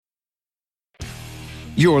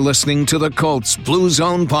You're listening to the Colts Blue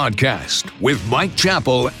Zone podcast with Mike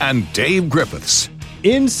Chappell and Dave Griffiths.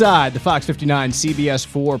 Inside the Fox 59 CBS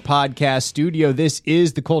 4 podcast studio, this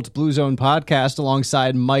is the Colts Blue Zone podcast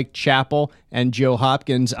alongside Mike Chappell and Joe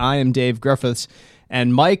Hopkins. I am Dave Griffiths.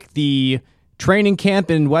 And Mike, the training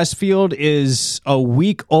camp in Westfield is a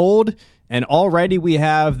week old, and already we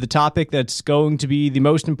have the topic that's going to be the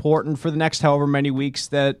most important for the next however many weeks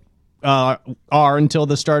that are until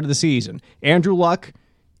the start of the season. Andrew Luck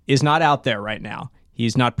is not out there right now.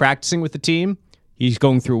 He's not practicing with the team. He's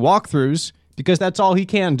going through walkthroughs because that's all he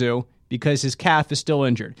can do because his calf is still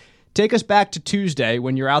injured. Take us back to Tuesday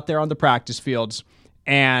when you're out there on the practice fields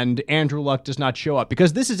and Andrew Luck does not show up,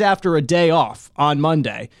 because this is after a day off on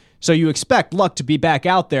Monday. So you expect Luck to be back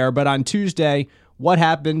out there, but on Tuesday, what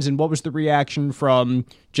happens and what was the reaction from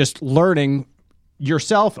just learning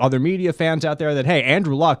yourself, other media fans out there, that, hey,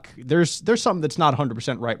 Andrew Luck, there's something that's not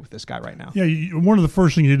 100% right with this guy right now? Yeah, one of the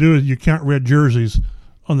first things you do is you count red jerseys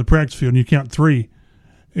on the practice field, and you count 3.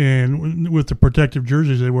 And with the protective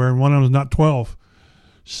jerseys they wear, and one of them is not 12.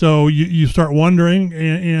 So you start wondering,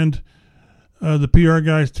 and the PR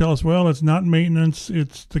guys tell us, well, it's not maintenance,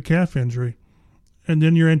 it's the calf injury. And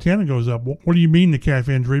then your antenna goes up. What do you mean the calf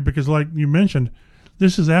injury? Because like you mentioned,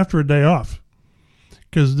 this is after a day off.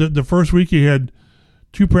 Because the first week he had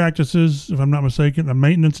 2 practices, if I'm not mistaken, a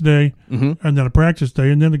maintenance day, and then a practice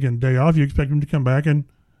day, and then again, day off. You expect him to come back and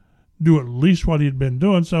do at least what he'd been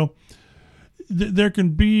doing. So there can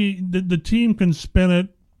be, the team can spin it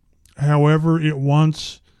however it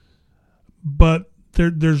wants, but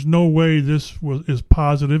there's no way this is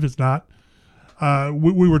positive. It's not.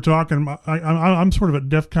 We were talking, I'm sort of at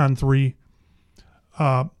DEFCON 3,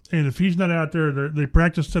 and if he's not out there, they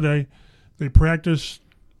practice today, they practice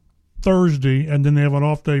Thursday, and then they have an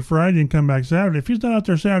off day Friday and come back Saturday. If he's not out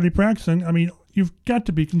there Saturday practicing, I mean, you've got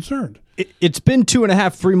to be concerned. It's been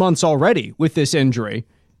 2.5, 3 months already with this injury.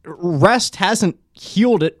 Rest hasn't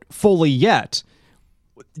healed it fully yet.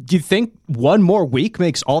 Do you think one more week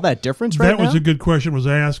makes all that difference right now? That was a good question. Was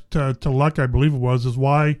asked to Luck, I believe it was, is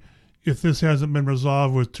why, if this hasn't been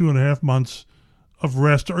resolved with 2.5 months of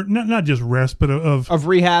rest, or not just rest, but of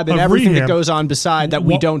rehab and everything that goes on beside that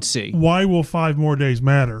we don't see. Why will 5 more days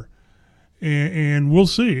matter? And we'll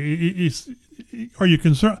see. Are you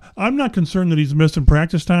concerned? I'm not concerned that he's missing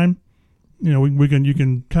practice time. You know, you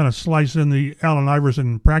can kind of slice in the Allen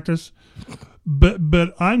Iverson practice,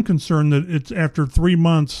 but I'm concerned that it's after 3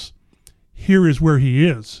 months. Here is where he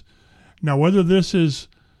is now. Whether this is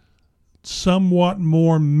somewhat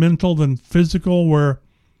more mental than physical, where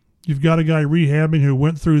you've got a guy rehabbing who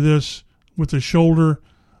went through this with his shoulder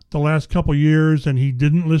the last couple years and he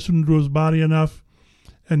didn't listen to his body enough.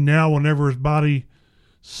 And now whenever his body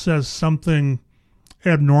says something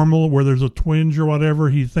abnormal, where there's a twinge or whatever,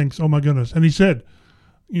 he thinks, oh my goodness. And he said,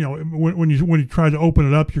 you know, when you try to open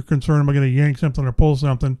it up, you're concerned, am I going to yank something or pull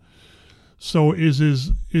something? So is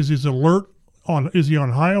his alert on, is he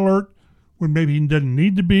on high alert when maybe he doesn't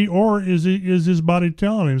need to be, or is his body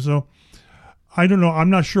telling him? So I don't know. I'm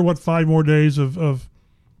not sure what 5 more days of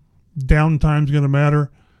downtime is going to matter.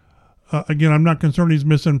 Again, I'm not concerned he's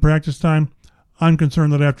missing practice time. I'm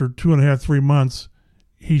concerned that after 2.5, 3 months,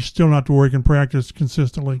 he's still not to where he can practice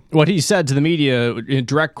consistently. What he said to the media, a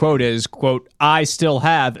direct quote is, quote, "I still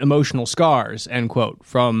have emotional scars," end quote,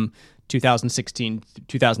 from 2016,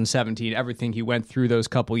 2017, everything he went through those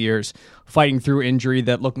couple years, fighting through injury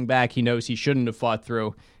that, looking back, he knows he shouldn't have fought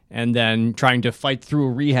through, and then trying to fight through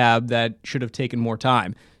a rehab that should have taken more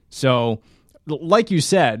time. So, like you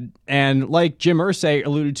said, and like Jim Irsay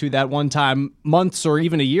alluded to that one time, months or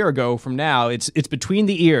even a year ago from now, it's between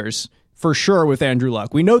the ears for sure with Andrew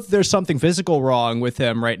Luck. We know that there's something physical wrong with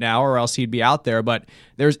him right now, or else he'd be out there, but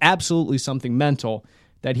there's absolutely something mental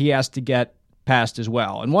that he has to get past as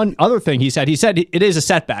well. And one other thing he said it is a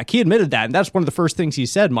setback. He admitted that, and that's one of the first things he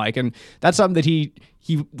said, Mike, and that's something that he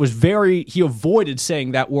avoided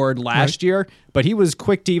saying that word last year, but he was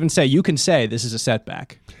quick to even say, you can say this is a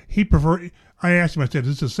setback. I asked him, I said,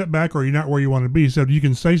 is this a setback or are you not where you want to be? He said, you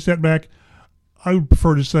can say setback. I would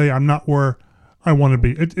prefer to say I'm not where I want to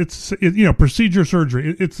be. It's procedure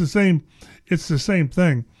surgery. It's the same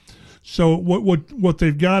thing. So what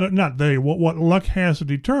they've got, what Luck has to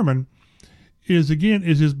determine is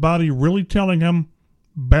his body really telling him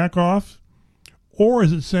back off, or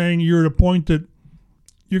is it saying you're at a point that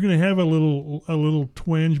you're going to have a little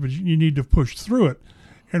twinge, but you need to push through it?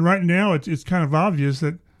 And right now it's kind of obvious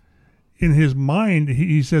that in his mind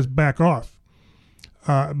he says back off.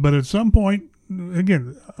 But at some point,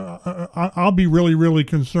 again, I'll be really, really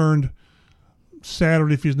concerned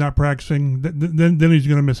Saturday if he's not practicing. Then he's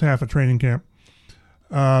going to miss half a training camp.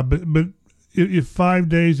 But if 5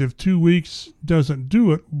 days, if 2 weeks doesn't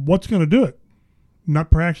do it, what's going to do it?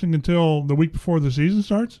 Not practicing until the week before the season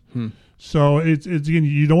starts. So it's again,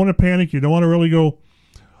 you don't want to panic. You don't want to really go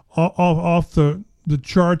off the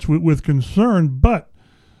charts with concern. But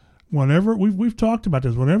whenever we've talked about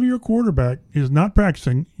this, whenever your quarterback is not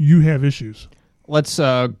practicing, you have issues. Let's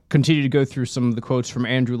continue to go through some of the quotes from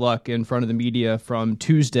Andrew Luck in front of the media from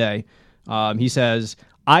Tuesday. He says,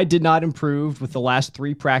 "I did not improve with the last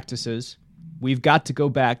 3 practices. We've got to go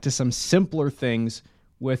back to some simpler things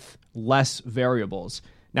with less variables."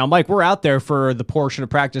 Now, Mike, we're out there for the portion of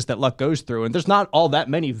practice that Luck goes through, and there's not all that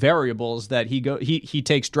many variables that he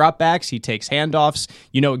takes dropbacks, he takes handoffs.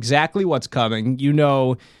 You know exactly what's coming. You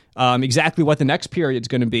know exactly what the next period's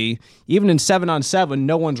going to be. Even in 7-on-7,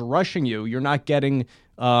 no one's rushing you. You're not getting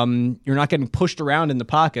pushed around in the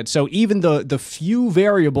pocket. So even the few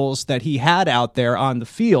variables that he had out there on the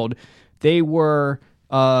field, they were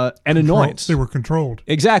an annoyance. They were controlled.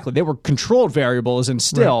 Exactly. They were controlled variables, and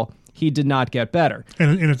still he did not get better.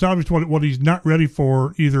 And it's obvious what he's not ready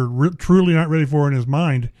for, either truly not ready for in his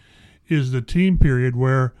mind, is the team period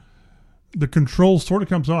where the control sort of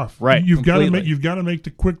comes off. Right. You've got to make the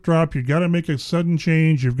quick drop. You've got to make a sudden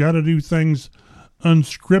change. You've got to do things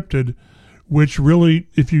unscripted, which really,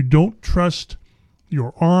 if you don't trust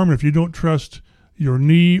your arm, if you don't trust your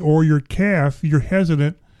knee or your calf, you're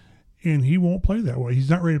hesitant, and he won't play that way. He's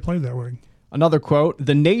not ready to play that way. Another quote,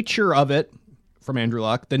 "The nature of it," from Andrew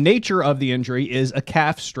Luck, "the nature of the injury is a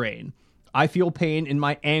calf strain. I feel pain in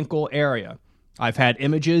my ankle area. I've had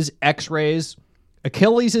images, x-rays.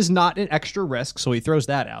 Achilles is not an extra risk," so he throws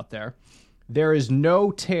that out there. "There is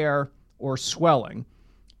no tear or swelling."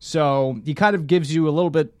 So he kind of gives you a little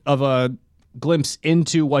bit of a glimpse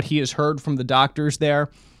into what he has heard from the doctors there.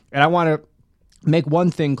 And I want to make one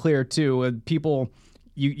thing clear, too. People,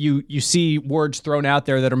 you see words thrown out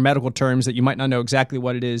there that are medical terms that you might not know exactly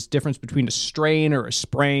what it is. Difference between a strain or a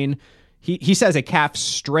sprain. He says a calf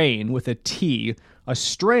strain with a T. A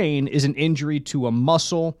strain is an injury to a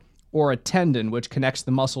muscle or a tendon which connects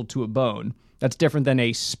the muscle to a bone. That's different than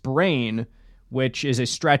a sprain, which is a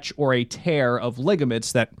stretch or a tear of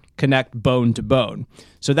ligaments that connect bone to bone.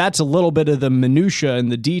 So that's a little bit of the minutia and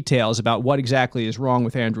the details about what exactly is wrong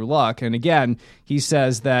with Andrew Luck. And again, he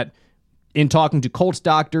says that in talking to Colts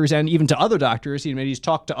doctors and even to other doctors, he's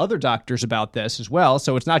talked to other doctors about this as well.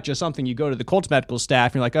 So it's not just something you go to the Colts medical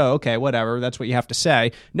staff and you're like, oh, okay, whatever, that's what you have to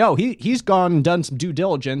say. No, he's gone and done some due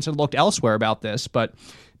diligence and looked elsewhere about this. But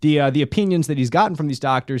the opinions that he's gotten from these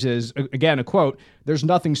doctors is, again, a quote, "There's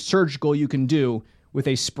nothing surgical you can do with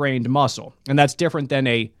a sprained muscle." And that's different than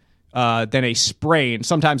a sprain.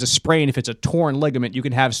 Sometimes a sprain, if it's a torn ligament, you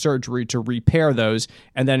can have surgery to repair those,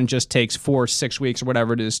 and then it just takes 4 or 6 weeks or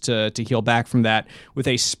whatever it is to heal back from that. With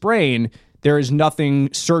a sprain, there is nothing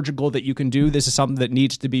surgical that you can do. This is something that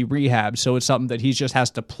needs to be rehabbed, so it's something that he just has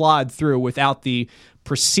to plod through without the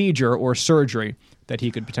procedure or surgery that he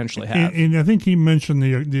could potentially have. And I think he mentioned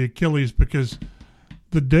the Achilles because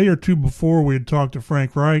the day or two before we had talked to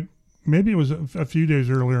Frank Reich, maybe it was a few days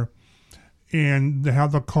earlier, and how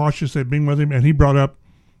the cautious they've been with him, and he brought up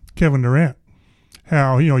Kevin Durant,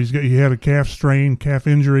 how he had a calf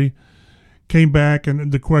injury, came back,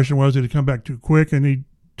 and the question was, did he come back too quick, and he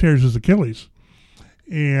tears his Achilles.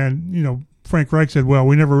 And Frank Reich said, well,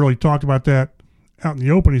 we never really talked about that out in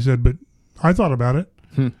the open. He said, but I thought about it,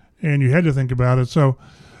 and you had to think about it. So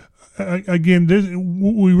again,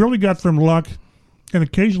 we really got from Luck, and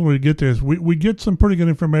occasionally we get this. We get some pretty good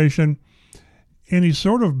information, and he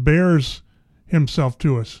sort of bears himself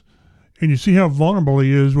to us. And you see how vulnerable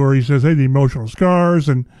he is, where he says, hey, the emotional scars,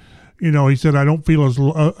 and he said, I don't feel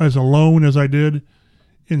as alone as I did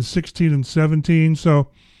in 16 and 17. So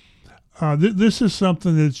this is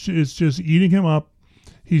something that's just eating him up.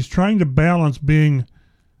 He's trying to balance being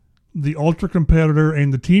the ultra competitor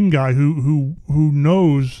and the team guy who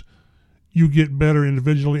knows you get better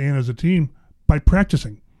individually and as a team by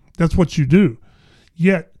practicing. That's what you do.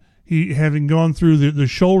 Yet he, having gone through the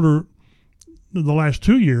shoulder the last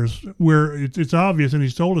 2 years, where it's obvious, and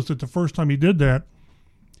he's told us that the first time he did that,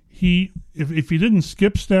 if he didn't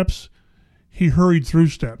skip steps, he hurried through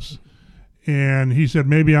steps. And he said,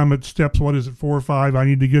 maybe I'm at steps, 4 or 5, I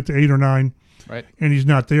need to get to 8 or 9. Right. And he's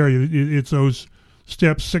not there. It's those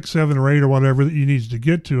steps 6, 7, or 8 or whatever that he needs to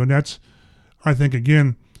get to. And that's, I think,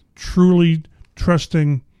 again, truly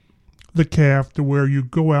trusting the calf to where you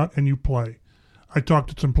go out and you play. I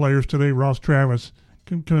talked to some players today, Ross Travis,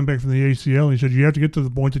 coming back from the ACL, and he said you have to get to the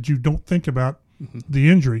point that you don't think about the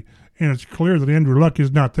injury. And it's clear that Andrew Luck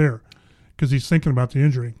is not there, because he's thinking about the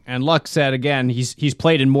injury. And Luck said, again, he's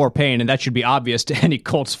played in more pain, and that should be obvious to any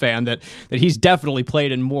Colts fan that he's definitely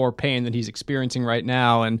played in more pain than he's experiencing right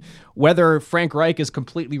now. And whether Frank Reich is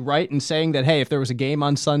completely right in saying that, hey, if there was a game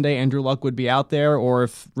on Sunday, Andrew Luck would be out there, or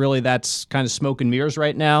if really that's kind of smoke and mirrors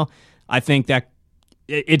right now, I think that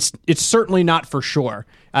it's certainly not for sure.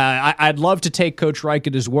 I'd love to take Coach Reich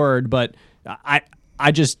at his word, but I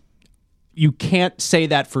just... You can't say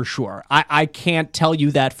that for sure. I can't tell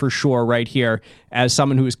you that for sure right here as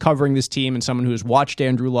someone who is covering this team and someone who has watched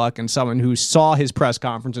Andrew Luck and someone who saw his press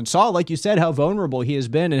conference and saw, like you said, how vulnerable he has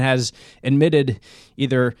been and has admitted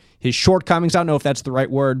either his shortcomings, I don't know if that's the right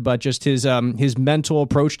word, but just his mental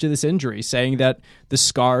approach to this injury, saying that the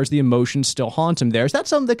scars, the emotions still haunt him there. Is that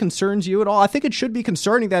something that concerns you at all? I think it should be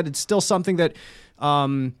concerning that it's still something that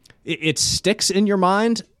it sticks in your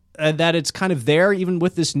mind. That it's kind of there even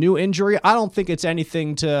with this new injury. I don't think it's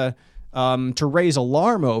anything to raise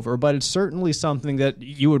alarm over, but it's certainly something that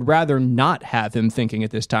you would rather not have him thinking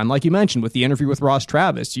at this time. Like you mentioned with the interview with Ross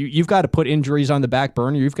Travis, you've got to put injuries on the back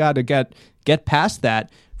burner. You've got to get past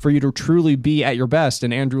that for you to truly be at your best,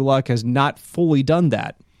 and Andrew Luck has not fully done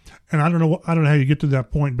that. And I don't know how you get to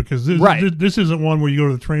that point, because this isn't one where you go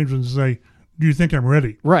to the trainers and say, do you think I'm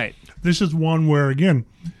ready? Right. This is one where, again,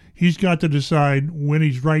 he's got to decide when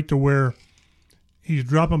he's right to where he's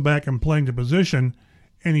dropping back and playing the position,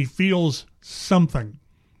 and he feels something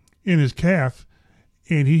in his calf,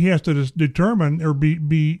 and he has to determine or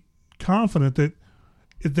be confident that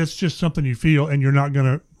if that's just something you feel and you're not going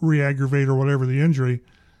to re-aggravate or whatever the injury,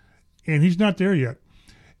 and he's not there yet.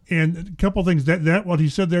 And a couple of things that what he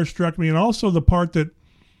said there struck me, and also the part that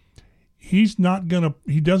he can't be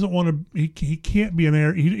he doesn't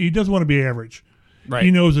want to be average. Right.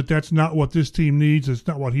 He knows that that's not what this team needs. It's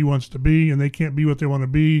not what he wants to be, and they can't be what they want to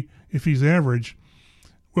be if he's average.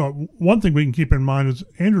 Well, one thing we can keep in mind is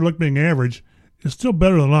Andrew Luck being average is still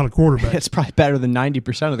better than a lot of quarterbacks. It's probably better than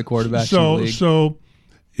 90% of the quarterbacks in the league. So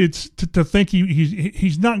it's to think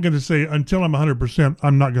he's not going to say, until I'm 100%,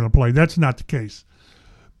 I'm not going to play. That's not the case.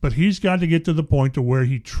 But he's got to get to the point to where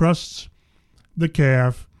he trusts the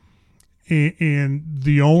calf, and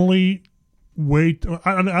the only way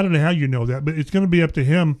I don't know how you know that, but it's going to be up to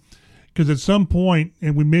him, because at some point,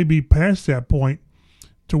 and we may be past that point,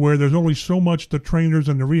 to where there's only so much the trainers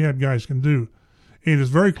and the rehab guys can do. And it's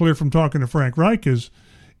very clear from talking to Frank Reich is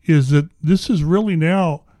that this is really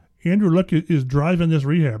now Andrew Luck is driving this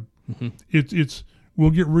rehab. Mm-hmm.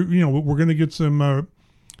 We'll get we're going to get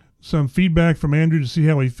some feedback from Andrew to see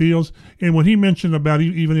how he feels. And when he mentioned about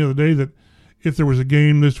even the other day that if there was a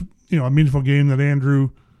game, a meaningful game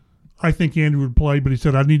that I think Andrew would play, but he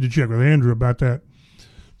said I need to check with Andrew about that.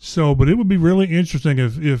 So, but it would be really interesting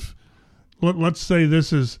if let's say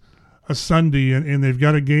this is a Sunday and they've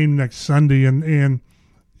got a game next Sunday and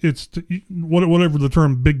it's whatever the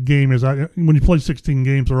term big game is. When you play 16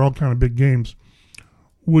 games, they're all kind of big games.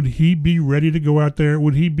 Would he be ready to go out there?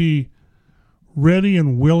 Would he be ready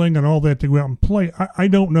and willing and all that to go out and play? I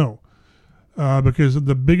don't know, because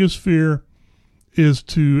the biggest fear is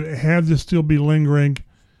to have this still be lingering.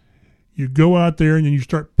 You go out there and then you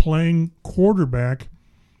start playing quarterback,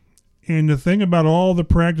 and the thing about all the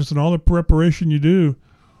practice and all the preparation you do,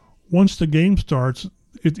 once the game starts,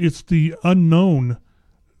 it's the unknown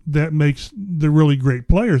that makes the really great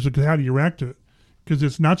players. Because how do you react to it? Because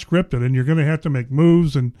it's not scripted, and you're going to have to make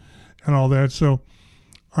moves and all that. So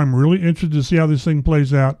I'm really interested to see how this thing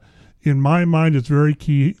plays out. In my mind, it's very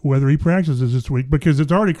key whether he practices this week, because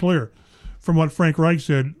it's already clear from what Frank Reich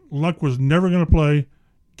said, Luck was never going to play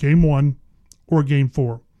Game 1 or Game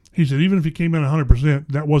 4. He said even if he came in 100%,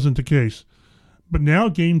 that wasn't the case. But now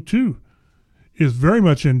Game 2 is very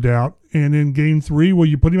much in doubt. And in Game 3, will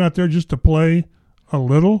you put him out there just to play a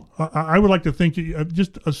little? I would like to think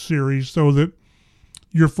just a series so that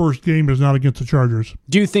your first game is not against the Chargers.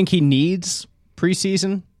 Do you think he needs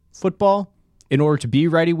preseason football in order to be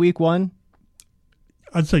ready Week 1?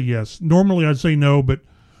 I'd say yes. Normally I'd say no, but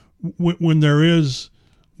when there is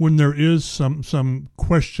some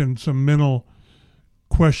question, some mental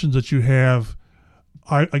questions that you have,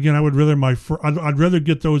 I would rather I'd rather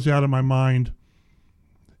get those out of my mind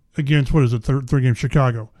against third game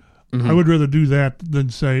Chicago. Mm-hmm. I would rather do that than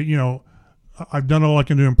say, I've done all I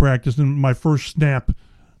can do in practice, and my first snap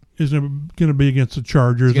is going to be against the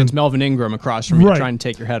Chargers. Against Melvin Ingram across from you, trying to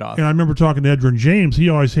take your head off. And I remember talking to Edgerrin James. He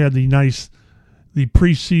always had the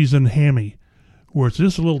preseason hammy, where it's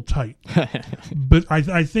just a little tight. But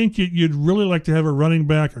I think you'd really like to have a running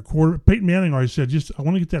back, a quarter. Peyton Manning always said, I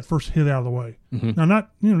want to get that first hit out of the way. Mm-hmm. Now,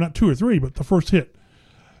 not 2 or 3, but the first hit.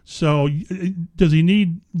 So does he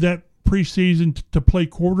need that preseason to play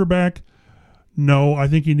quarterback? No, I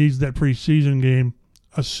think he needs that preseason game,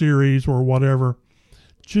 a series or whatever,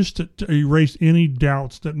 just to erase any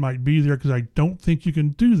doubts that might be there, because I don't think you can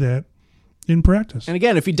do that in practice. And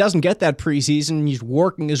again, if he doesn't get that preseason, he's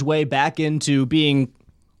working his way back into being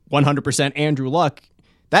 100% Andrew Luck.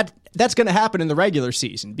 That's going to happen in the regular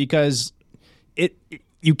season, because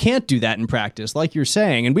you can't do that in practice, like you're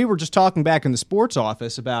saying. And we were just talking back in the sports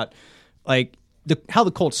office about how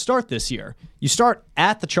the Colts start this year. You start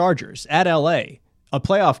at the Chargers, at LA, a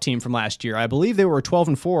playoff team from last year. I believe they were a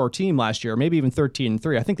 12-4 team last year, or maybe even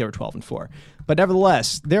 13-3. I think they were 12-4. But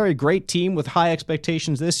nevertheless, they're a great team with high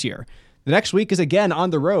expectations this year. The next week is again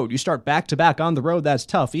on the road. You start back-to-back on the road. That's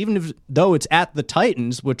tough. Even though it's at the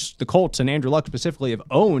Titans, which the Colts and Andrew Luck specifically have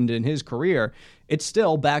owned in his career, it's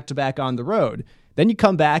still back-to-back on the road. Then you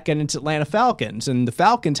come back and it's Atlanta Falcons, and the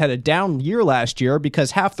Falcons had a down year last year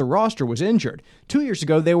because half the roster was injured. 2 years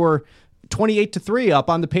ago, they were 28-3 up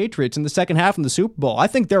on the Patriots in the second half of the Super Bowl. I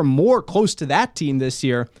think they're more close to that team this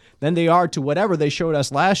year than they are to whatever they showed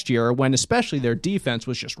us last year, when especially their defense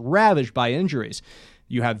was just ravaged by injuries.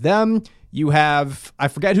 You have them, I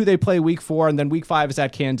forget who they play week 4, and then week 5 is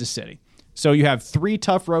at Kansas City. So you have 3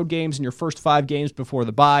 tough road games in your first 5 games before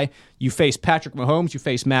the bye. You face Patrick Mahomes, you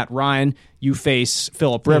face Matt Ryan, you face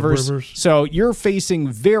Phillip Rivers. So you're facing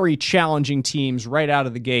very challenging teams right out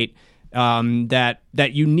of the gate that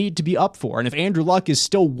you need to be up for. And if Andrew Luck is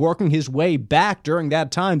still working his way back during that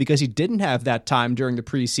time, because he didn't have that time during the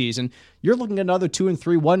preseason, you're looking at another 2-3,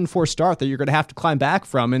 1-4 start that you're going to have to climb back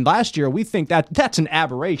from. And last year, we think that's an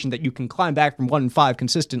aberration, that you can climb back from 1-5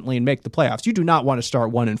 consistently and make the playoffs. You do not want to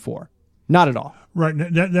start 1-4. Not at all. Right.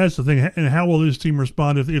 That's the thing. And how will this team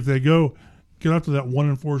respond if they get up to that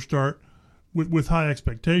 1-4 start with high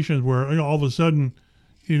expectations, where all of a sudden,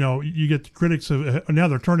 you get the critics of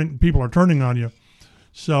now people are turning on you.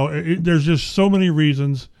 So there's just so many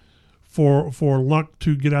reasons for Luck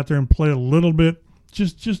to get out there and play a little bit,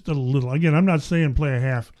 just a little. Again, I'm not saying play a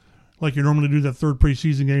half like you normally do that third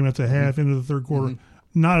preseason game. That's a half into the third quarter.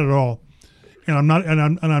 Mm-hmm. Not at all.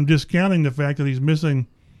 And I'm discounting the fact that he's missing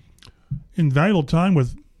invaluable time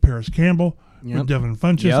with Paris Campbell, with Devin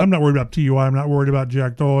Funchess. Yep. I'm not worried about TUI. I'm not worried about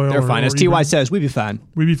Jack Doyle. They're fine. As TY says, we'd be fine.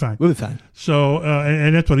 We'd be fine. We'd be fine. So,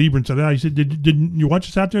 and that's what Ebron said. He said, didn't you watch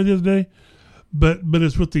us out there the other day? But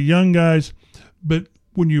it's with the young guys. But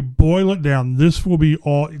when you boil it down, this will be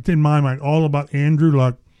all, in my mind, all about Andrew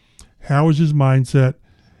Luck. How is his mindset?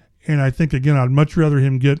 And I think, again, I'd much rather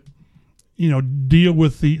him deal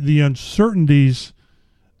with the uncertainties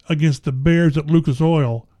against the Bears at Lucas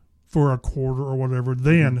Oil for a quarter or whatever,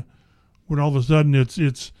 then when all of a sudden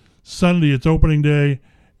it's Sunday, it's opening day,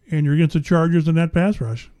 and you're against the Chargers in that pass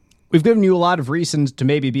rush. We've given you a lot of reasons to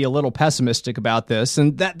maybe be a little pessimistic about this,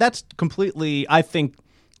 and that's completely, I think,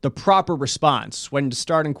 the proper response when the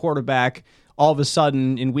starting quarterback all of a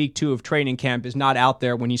sudden in week 2 of training camp is not out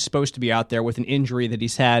there when he's supposed to be out there with an injury that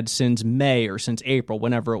he's had since May or since April,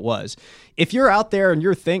 whenever it was. If you're out there and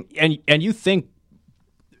you're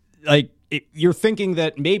you're thinking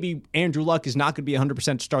that maybe Andrew Luck is not going to be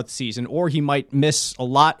 100% to start the season, or he might miss a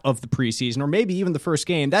lot of the preseason, or maybe even the first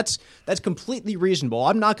game, that's completely reasonable.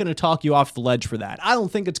 I'm not going to talk you off the ledge for that. I don't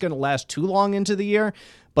think it's going to last too long into the year,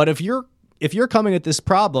 but if you're coming at this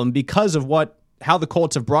problem because of how the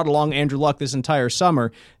Colts have brought along Andrew Luck this entire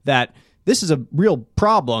summer, that this is a real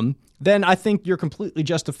problem, then I think you're completely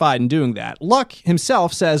justified in doing that. Luck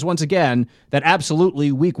himself says, once again, that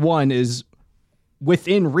absolutely week 1 is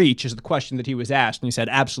within reach, is the question that he was asked, and he said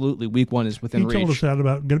absolutely week 1 is within reach. He told us that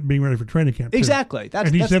about being ready for training camp, too. Exactly.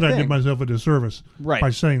 And he said I did myself a disservice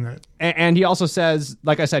by saying that. And he also says,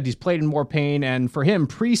 like I said, he's played in more pain, and for him,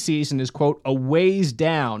 preseason is, quote, a ways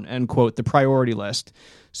down, end quote, the priority list.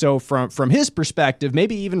 So from his perspective,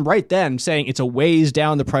 maybe even right then saying it's a ways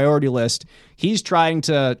down the priority list, he's trying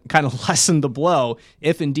to kind of lessen the blow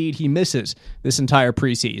if indeed he misses this entire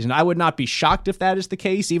preseason. I would not be shocked if that is the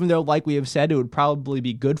case, even though, like we have said, it would probably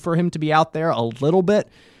be good for him to be out there a little bit.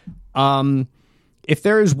 If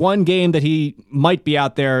there is one game that he might be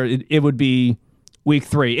out there, it would be week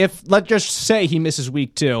 3. If, let's just say he misses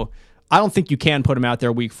week 2, I don't think you can put him out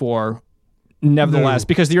there week 4. Nevertheless,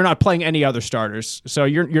 because you're not playing any other starters, so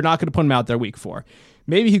you're not going to put him out there week 4.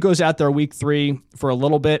 Maybe he goes out there week 3 for a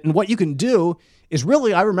little bit, and what you can do is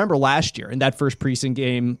really, I remember last year in that first preseason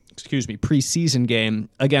game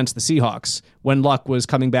against the Seahawks when Luck was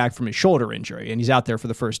coming back from his shoulder injury, and he's out there for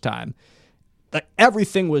the first time. Like,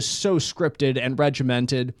 everything was so scripted and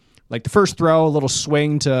regimented. Like the first throw, a little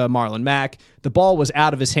swing to Marlon Mack, the ball was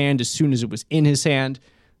out of his hand as soon as it was in his hand.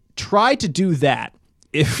 Try to do that.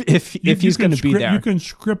 If he's going to be there. You can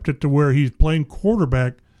script it to where he's playing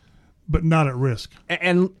quarterback, but not at risk.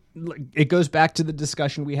 And it goes back to the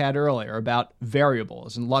discussion we had earlier about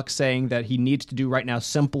variables, and Luck saying that he needs to do right now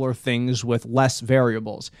simpler things with less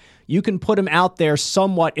variables. You can put him out there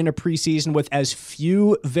somewhat in a preseason with as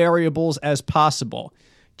few variables as possible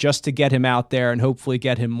just to get him out there and hopefully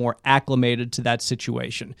get him more acclimated to that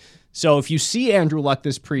situation. So if you see Andrew Luck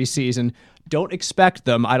this preseason, don't expect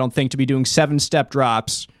them, I don't think, to be doing 7-step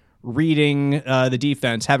drops, reading the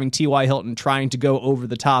defense, having T.Y. Hilton trying to go over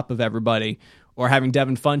the top of everybody, or having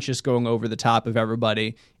Devin Funchess going over the top of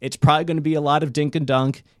everybody. It's probably going to be a lot of dink and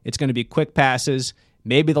dunk. It's going to be quick passes.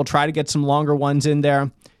 Maybe they'll try to get some longer ones in there.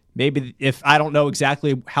 Maybe if I don't know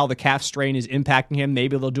exactly how the calf strain is impacting him,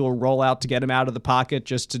 maybe they'll do a rollout to get him out of the pocket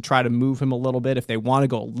just to try to move him a little bit if they want to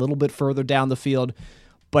go a little bit further down the field.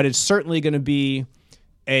 But it's certainly going to be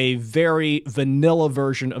a very vanilla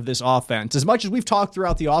version of this offense. As much as we've talked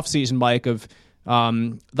throughout the offseason, Mike, of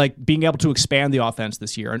like being able to expand the offense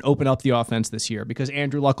this year and open up the offense this year because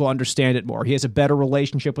Andrew Luck will understand it more. He has a better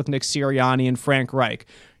relationship with Nick Sirianni and Frank Reich.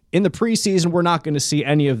 In the preseason, we're not going to see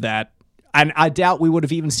any of that. And I doubt we would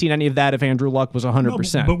have even seen any of that if Andrew Luck was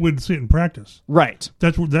 100%. No, but we'd see it in practice. Right.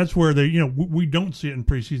 That's where they, we don't see it in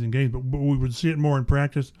preseason games, but we would see it more in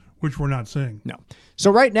practice, which we're not seeing. No.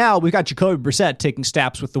 So right now, we've got Jacoby Brissett taking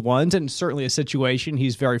snaps with the ones, and certainly a situation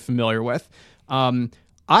he's very familiar with.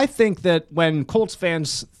 I think that when Colts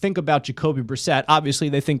fans think about Jacoby Brissett, obviously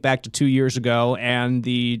they think back to 2 years ago and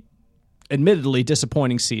the admittedly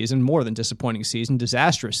disappointing season, more than disappointing season,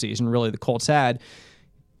 disastrous season really the Colts had.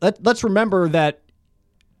 Let's remember that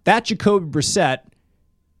Jacoby Brissett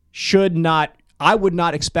I would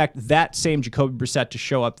not expect that same Jacoby Brissett to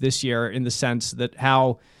show up this year in the sense that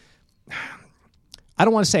I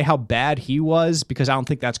don't want to say how bad he was because I don't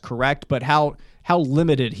think that's correct, but how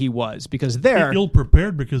limited he was because ill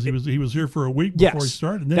prepared because he was here for a week before he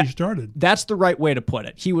started, and then he started. That's the right way to put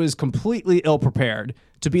it. He was completely ill prepared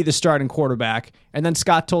to be the starting quarterback, and then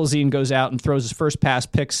Scott Tolzien goes out and throws his first pass,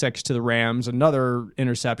 pick 6 to the Rams, another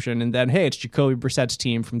interception, and then hey, it's Jacoby Brissett's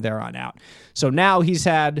team from there on out. So now he's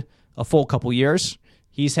had a full couple years.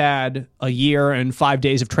 He's had a year and 5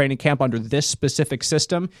 days of training camp under this specific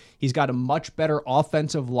system. He's got a much better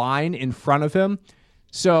offensive line in front of him.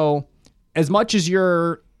 So as much as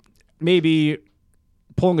you're maybe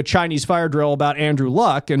pulling a Chinese fire drill about Andrew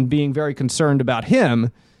Luck and being very concerned about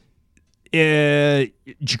him,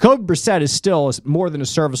 Jacoby Brissett is still more than a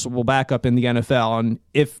serviceable backup in the NFL. And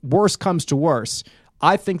if worse comes to worse,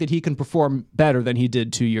 I think that he can perform better than he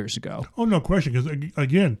did 2 years ago. Oh, no question. Because,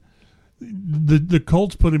 again, the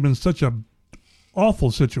Colts put him in such a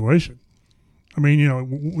awful situation. I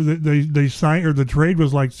mean, they signed, or the trade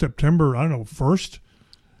was like September, 1st.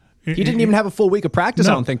 He didn't even have a full week of practice,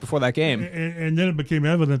 I don't think, before that game. And then it became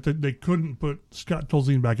evident that they couldn't put Scott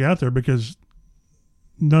Tolzien back out there because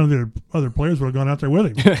none of the other players would have gone out there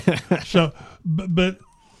with him. So, but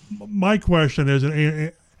my question is,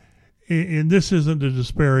 and this isn't to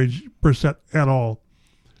disparage Brissett at all,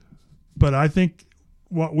 but I think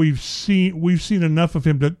what we've seen enough of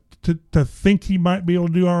him to think he might be able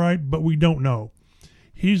to do all right, but we don't know.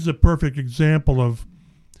 He's the perfect example of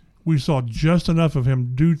we saw just enough of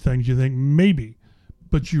him do things you think maybe,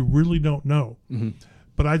 but you really don't know. Mm-hmm.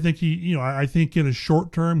 But I think I think in a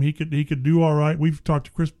short term he could do all right. We've talked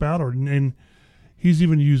to Chris Ballard, and he's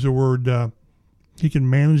even used the word he can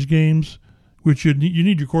manage games, which you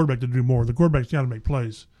need your quarterback to do more. The quarterback's got to make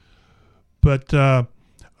plays. But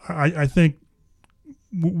I think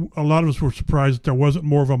a lot of us were surprised that there wasn't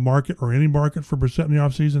more of a market or any market for Brissett in the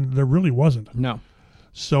offseason. There really wasn't. No.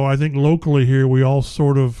 So I think locally here we all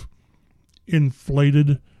sort of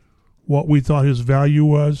inflated what we thought his value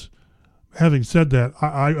was. Having said that,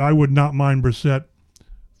 I would not mind Brissett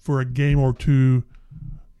for a game or two,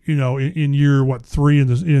 in year 3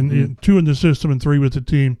 in 2 in the system and 3 with the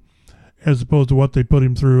team, as opposed to what they put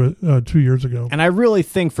him through 2 years ago. And I really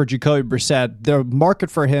think for Jacoby Brissett, the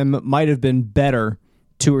market for him might have been better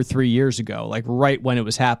 2 or 3 years ago, like right when it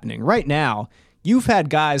was happening. Right now, you've had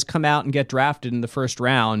guys come out and get drafted in the first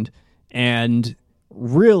round and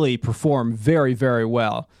really perform very, very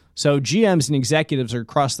well. So GMs and executives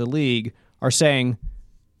across the league are saying,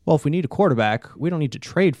 well, if we need a quarterback, we don't need to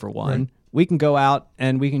trade for one. Right. We can go out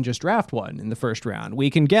and we can just draft one in the first round. We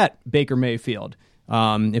can get Baker Mayfield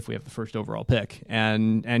if we have the first overall pick,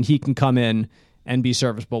 and he can come in and be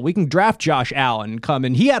serviceable. We can draft Josh Allen and come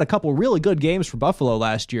in. He had a couple really good games for Buffalo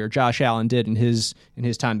last year. Josh Allen did in his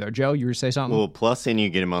time there. Joe, you were to say something? Well, plus, and you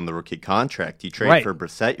get him on the rookie contract. You trade for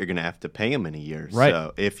Brissett, you're going to have to pay him in a year. Right.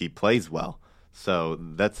 So if he plays well. So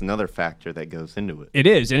that's another factor that goes into it. It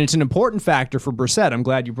is, and it's an important factor for Brissett. I'm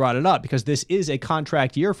glad you brought it up because this is a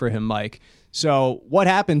contract year for him, Mike. So what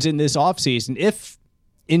happens in this offseason, if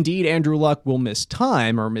indeed Andrew Luck will miss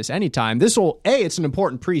time or miss any time, it's an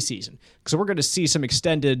important preseason because we're going to see some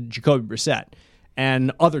extended Jacoby Brissett.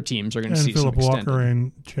 And other teams are going to see Phillip some extended. Walker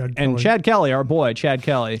and Chad Kelly. And Chad Kelly, our boy, Chad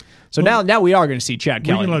Kelly. So now we are going to see Chad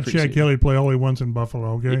Kelly. We can let Chad Kelly play all he wants in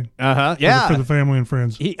Buffalo, okay? Yeah. For the family and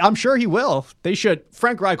friends. I'm sure he will. They should.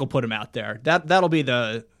 Frank Reich will put him out there. That'll be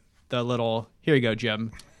the little, here you go,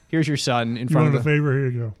 Jim. Here's your son in front of a favor, here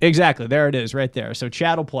you go. Exactly. There it is right there. So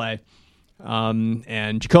Chad will play.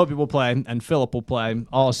 And Jacoby will play, and Phillip will play,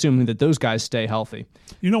 all assuming that those guys stay healthy.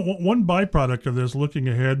 You know, one byproduct of this, looking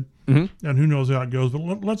ahead, and who knows how it goes,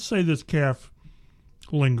 but let's say this calf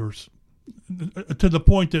lingers to the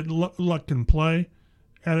point that Luck can play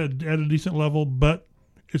at a decent level, but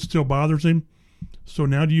it still bothers him. So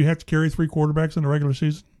now do you have to carry 3 quarterbacks in the regular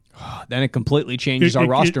season? Then it completely changes our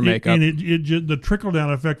roster makeup. And the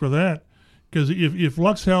trickle-down effect with that, because if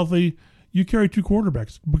Luck's healthy, you carry 2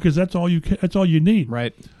 quarterbacks because that's all you need.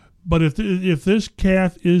 Right. But if this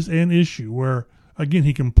calf is an issue where, again,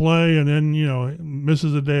 he can play and then,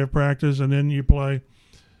 misses a day of practice and then you play,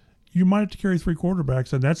 you might have to carry 3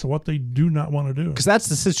 quarterbacks, and that's what they do not want to do. Because that's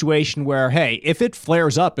the situation where, hey, if it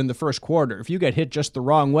flares up in the first quarter, if you get hit just the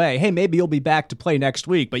wrong way, hey, maybe you'll be back to play next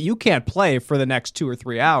week, but you can't play for the next 2 or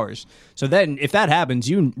 3 hours. So then if that happens,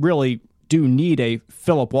 you really do need a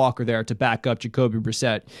Phillip Walker there to back up Jacoby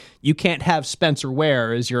Brissett. You can't have Spencer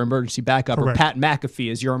Ware as your emergency backup. Correct. Or Pat McAfee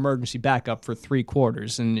as your emergency backup for 3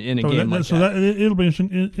 quarters in a game like that. So it'll be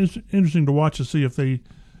interesting to watch to see if they,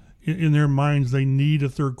 in their minds, they need a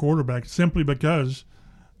 3rd quarterback simply because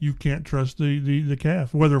you can't trust the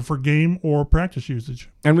calf, whether for game or practice usage.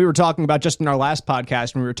 And we were talking about, just in our last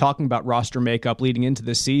podcast, when we were talking about roster makeup leading into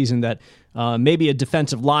this season, that maybe a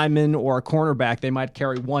defensive lineman or a cornerback, they might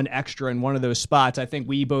carry 1 extra in one of those spots. I think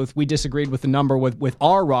we disagreed with the number with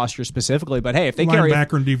our roster specifically, but hey, if they carry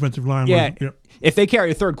linebacker and defensive line, if they carry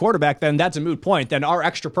a 3rd quarterback, then that's a moot point. Then our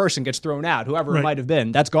extra person gets thrown out, whoever it might have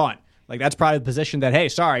been, that's gone. Like, that's probably the position that, hey,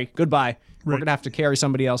 sorry, goodbye. We're going to have to carry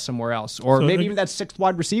somebody else somewhere else. Or maybe even that 6th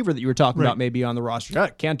wide receiver that you were talking about maybe on the roster.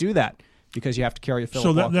 Can't do that because you have to carry a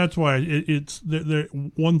Phillip Walker. So that's why it's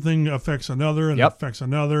one thing affects another and affects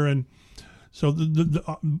another. And so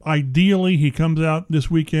ideally he comes out this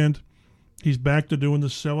weekend. He's back to doing the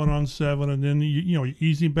 7-on-7, and then you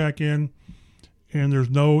ease him back in, and there's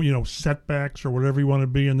no setbacks or whatever you want to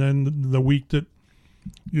be. And then the week that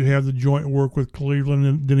you have the joint work with Cleveland,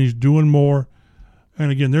 and then he's doing more. And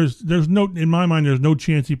again, there's no, in my mind, there's no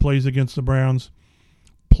chance he plays against the Browns.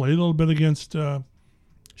 Play a little bit against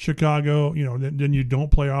Chicago, then you don't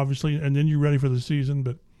play, obviously, and then you're ready for the season.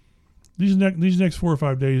 But these next 4 or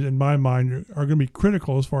 5 days, in my mind, are going to be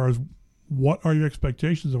critical as far as what are your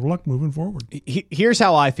expectations of Luck moving forward. Here's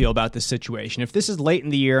how I feel about this situation. If this is late in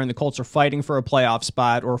the year and the Colts are fighting for a playoff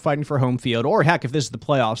spot or fighting for home field, or heck, if this is the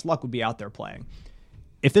playoffs, Luck would be out there playing.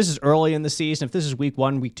 If this is early in the season, if this is week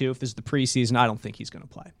 1, week 2, if this is the preseason, I don't think he's going to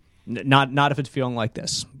play. Not if it's feeling like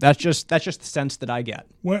this. That's just the sense that I get.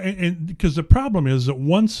 Well, and because the problem is that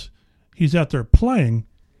once he's out there playing,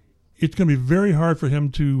 it's going to be very hard for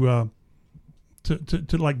him to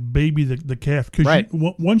like baby the calf. Because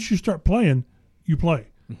once you start playing, you play.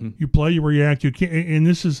 Mm-hmm. You play, you react. You can't, and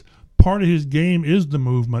this is part of his game is the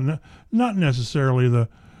movement, not necessarily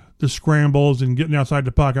the scrambles and getting outside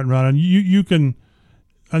the pocket and running. You can.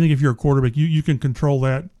 I think if you're a quarterback, you can control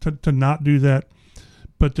that to not do that.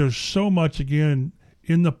 But there's so much, again,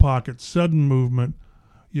 in the pocket, sudden movement.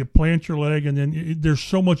 You plant your leg, and then there's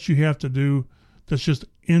so much you have to do that's just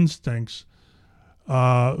instincts. So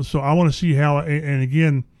I want to see how, and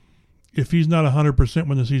again, if he's not 100%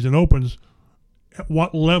 when the season opens, at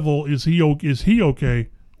what level is he okay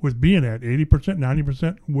with being at? 80%,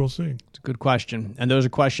 90%? We'll see. It's a good question. And those are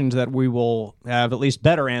questions that we will have at least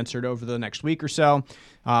better answered over the next week or so.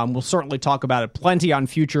 We'll certainly talk about it plenty on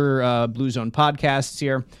future Blue Zone podcasts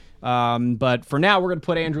here. But for now, we're going to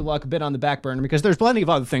put Andrew Luck a bit on the back burner because there's plenty of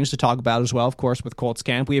other things to talk about as well, of course, with Colts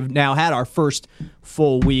camp. We have now had our first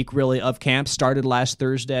full week, really, of camp. Started last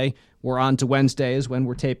Thursday. We're on to Wednesdays when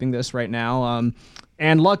we're taping this right now.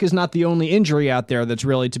 And Luck is not the only injury out there that's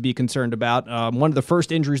really to be concerned about. One of the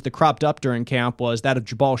first injuries that cropped up during camp was that of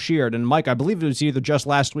Jabal Sheard. And Mike, I believe it was either just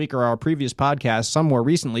last week or our previous podcast, somewhere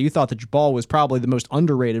recently, you thought that Jabal was probably the most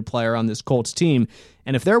underrated player on this Colts team.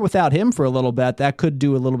 And if they're without him for a little bit, that could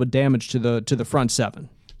do a little bit of damage to the front seven.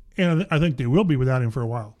 And I think they will be without him for a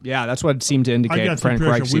while. Yeah, that's what it seemed to indicate. I got the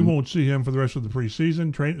impression we won't see him for the rest of the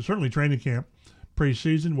preseason, certainly training camp,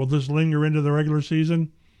 preseason. Will this linger into the regular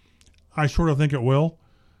season? I sort of think it will.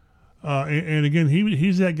 And again,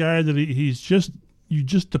 he's that guy that you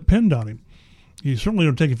just depend on him. You certainly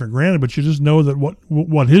don't take it for granted, but you just know that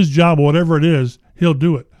what his job, whatever it is, he'll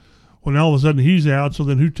do it. When all of a sudden he's out, so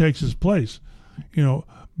then who takes his place?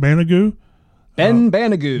 Banagoo.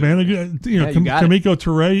 Banagoo. Kamiko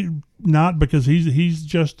Toure, not because he's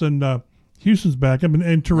just in Houston's backup,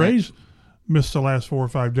 and Toure's missed the last 4 or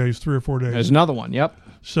 5 days, 3 or 4 days. There's another one, yep.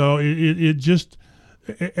 So it just,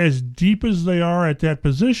 as deep as they are at that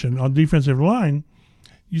position on defensive line,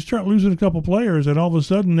 you start losing a couple players, and all of a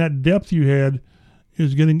sudden that depth you had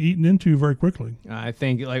is getting eaten into very quickly. I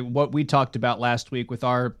think like what we talked about last week with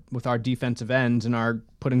our defensive ends and our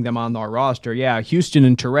putting them on our roster. Yeah, Houston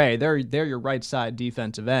and Toure, they're your right side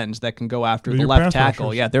defensive ends that can go after the left tackle.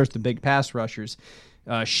 Rushers. Yeah, there's the big pass rushers.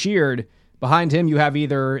 Sheared, behind him you have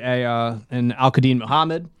either an Al-Qadim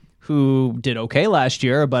Muhammad, who did okay last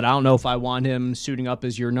year, but I don't know if I want him suiting up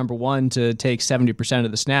as your number one to take 70%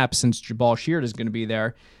 of the snaps since Jabal Sheard is going to be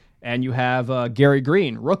there. And you have Gary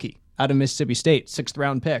Green, rookie, out of Mississippi State,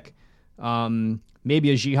 6th-round pick.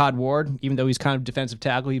 Maybe a Jihad Ward, even though he's kind of defensive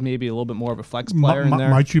tackle, he may be a little bit more of a flex player in there.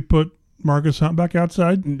 Might you put Marcus Hunt back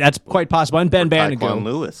outside? That's quite possible. And Ben Banagoo.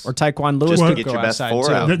 Taekwon Lewis to could get go your best outside, four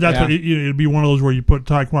too. out. It'd be one of those where you put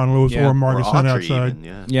Taekwon Lewis or Marcus Hunt outside.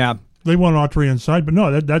 Even, yeah. They want Autry inside, but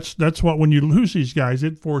no, that's what, when you lose these guys,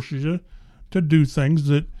 it forces you to do things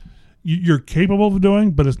that you're capable of doing,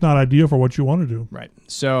 but it's not ideal for what you want to do. Right.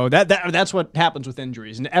 So that's what happens with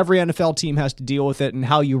injuries, and every NFL team has to deal with it, and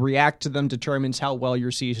how you react to them determines how well your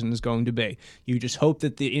season is going to be. You just hope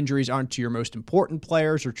that the injuries aren't to your most important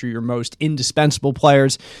players or to your most indispensable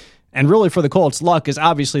players. And really, for the Colts, Luck is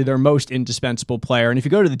obviously their most indispensable player. And if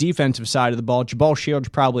you go to the defensive side of the ball, Jabal Sheard's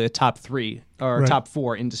probably a top 3 or top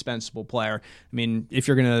 4 indispensable player. I mean, if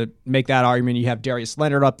you're going to make that argument, you have Darius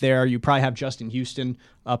Leonard up there. You probably have Justin Houston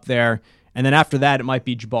up there. And then after that, it might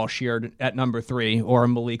be Jabal Sheard at number 3 or a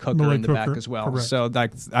Malik Hooker in the back as well. Correct. So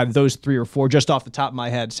those 3 or 4, just off the top of my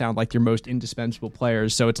head, sound like your most indispensable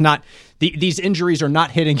players. So it's not these injuries are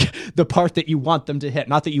not hitting the part that you want them to hit.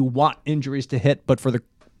 Not that you want injuries to hit, but for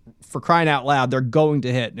crying out loud, they're going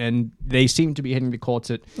to hit, and they seem to be hitting the Colts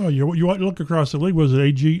at. Oh, you look across the league. Was it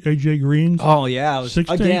AJ Green? Oh yeah, it was 6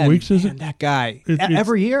 to 8 weeks. Is it that guy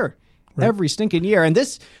every year? Right. Every stinking year. And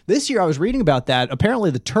this year I was reading about that.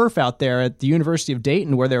 Apparently the turf out there at the University of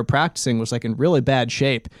Dayton where they were practicing was like in really bad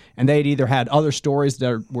shape. And they'd either had other stories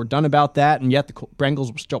that were done about that, and yet the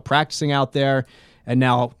Bengals were still practicing out there. And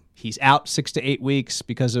now he's out 6 to 8 weeks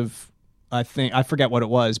because of, I forget what it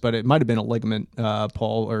was, but it might have been a ligament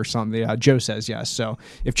pull or something. Joe says yes. So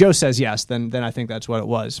if Joe says yes, then I think that's what it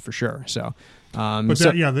was for sure. So,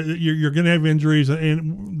 you're going to have injuries.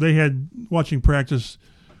 And they had, watching practice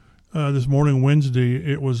this morning, Wednesday,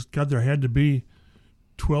 it was, there had to be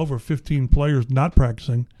 12 or 15 players not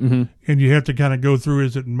practicing. Mm-hmm. And you have to kind of go through,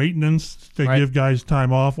 is it maintenance to give guys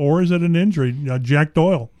time off, or is it an injury? Jack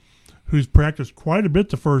Doyle, who's practiced quite a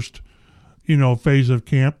bit the first, phase of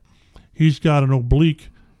camp, he's got an oblique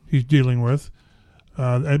he's dealing with.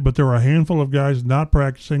 But there are a handful of guys not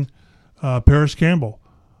practicing. Paris Campbell,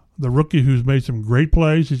 the rookie who's made some great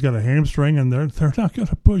plays, he's got a hamstring, and they're not going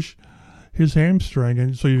to push his hamstring.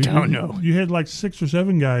 And so you had like 6 or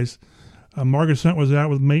 7 guys. Marcus Hunt was out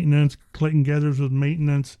with maintenance. Clayton Geathers with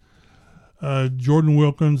maintenance. Jordan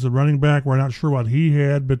Wilkins, the running back, we're not sure what he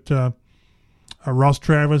had, but Ross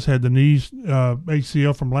Travis had the knees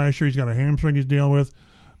ACL from last year. He's got a hamstring he's dealing with.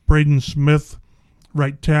 Braden Smith,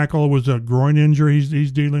 right tackle, was a groin injury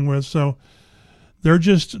he's dealing with. So they're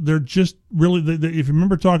just really, if you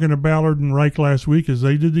remember talking to Ballard and Reich last week, is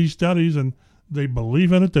they did these studies and they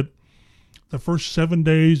believe in it that the first 7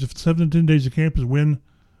 to 10 days of camp is when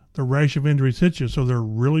the rash of injuries hits you. So they're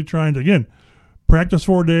really trying to, again, practice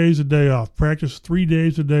 4 days, a day off, practice 3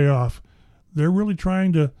 days, a day off. They're really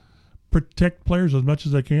trying to protect players as much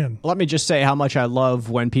as they can. Let me just say how much I love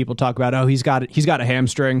when people talk about, he's got a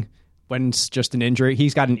hamstring when it's just an injury.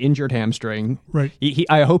 He's got an injured hamstring. Right.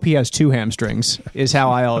 I hope he has 2 hamstrings is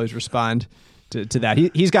how I always respond to that.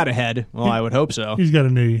 He's got a head. Well, I would hope so. He's got a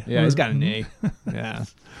knee. Yeah, he's got a knee. Yeah.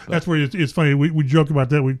 That's where it's funny. We joke about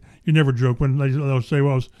that. You never joke when they'll say,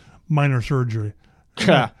 well, it was minor surgery.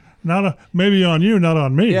 Maybe on you, not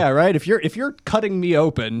on me. Yeah, right. If you're cutting me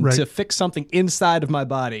open to fix something inside of my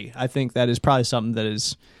body, I think that is probably something that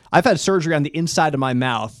is. I've had surgery on the inside of my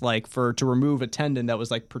mouth, like to remove a tendon that was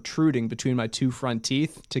like protruding between my 2 front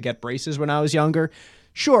teeth to get braces when I was younger.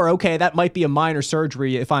 Sure, okay, that might be a minor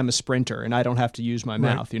surgery if I'm a sprinter and I don't have to use my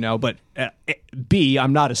mouth, But B,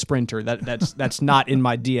 I'm not a sprinter. That's not in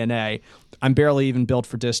my DNA. I'm barely even built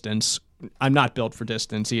for distance. I'm not built for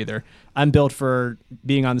distance either. I'm built for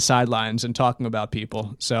being on the sidelines and talking about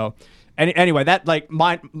people. So, anyway, that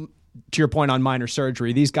to your point on minor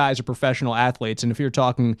surgery, these guys are professional athletes, and if you're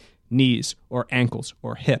talking knees or ankles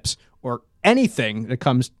or hips or anything that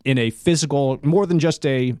comes in a physical, more than just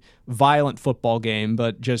a violent football game,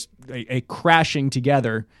 but just a crashing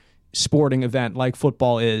together sporting event like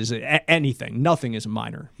football is, anything. Nothing is a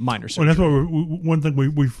minor surgery. Well, that's what one thing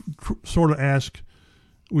we sort of ask,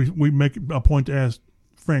 we make a point to ask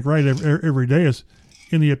Frank Wright every day is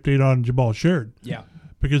any update on Jabal Sheard. Yeah.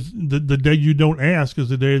 Because the day you don't ask is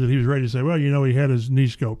the day that he was ready to say, well, he had his knee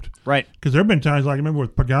scoped. Right. Because there have been times, like I remember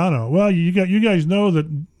with Pagano, well, you guys know that,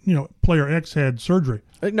 player X had surgery.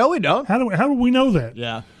 No, we don't. How do we know that?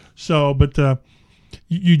 Yeah. So, but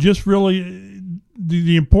you just really,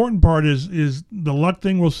 the important part is the luck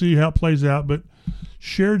thing. We'll see how it plays out. But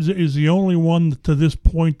Sheard is the only one to this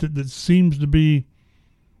point that seems to be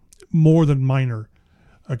more than minor.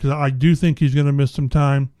 Because I do think he's going to miss some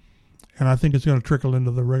time. And I think it's going to trickle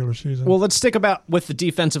into the regular season. Well, let's stick with the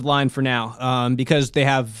defensive line for now, because they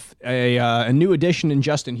have a new addition in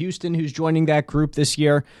Justin Houston, who's joining that group this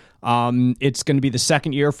year. It's going to be the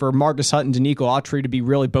second year for Marcus Hutton and Danico Autry to be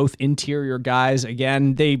really both interior guys.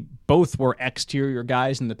 Again, they both were exterior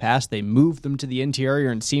guys in the past. They moved them to the interior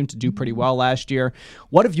and seemed to do pretty well last year.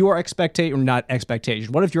 What have your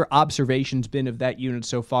what have your observations been of that unit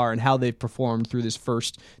so far and how they've performed through these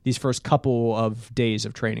first couple of days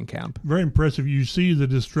of training camp? Very impressive. You see the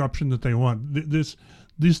disruption that they want. This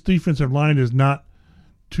defensive line is not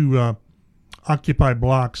to occupy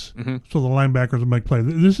blocks so the linebackers will make plays.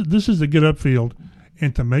 This is to get upfield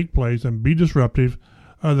and to make plays and be disruptive.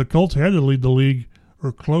 The Colts had to lead the league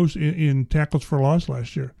or close in tackles for loss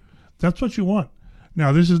last year. That's what you want.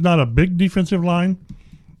 Now, this is not a big defensive line.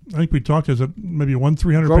 I think we talked as maybe 300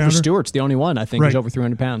 pounder. Grover Stewart's the only one, I think, who's over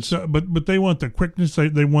 300 pounds. So, but they want the quickness.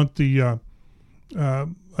 They want the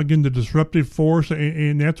again the disruptive force,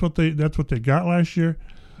 and that's what they got last year.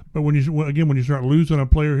 But when you start losing a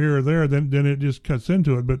player here or there, then it just cuts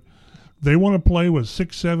into it. But they want to play with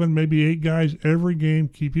 6, 7, maybe 8 guys every game,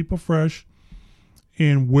 keep people fresh,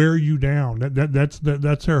 and wear you down. That's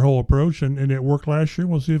their whole approach, and it worked last year.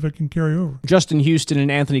 We'll see if it can carry over. Justin Houston and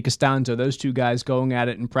Anthony Costanzo, those two guys going at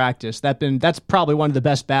it in practice. That's probably one of the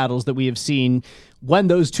best battles that we have seen when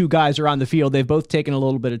those two guys are on the field. They've both taken a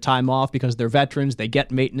little bit of time off because they're veterans. They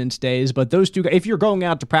get maintenance days. But those two guys, if you're going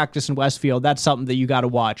out to practice in Westfield, that's something that you got to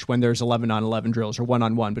watch when there's 11-on-11 drills or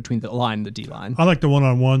 1-on-1 between the line and the D-line. I like the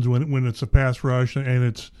one-on-ones when it's a pass rush and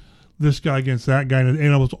it's this guy against that guy.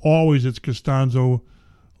 And almost always it's Costanzo,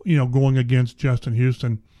 going against Justin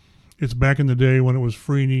Houston. It's back in the day when it was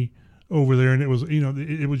Freeney over there, and it was,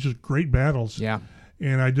 it was just great battles. Yeah.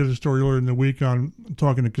 And I did a story earlier in the week on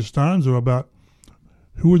talking to Costanzo about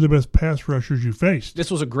who are the best pass rushers you faced. This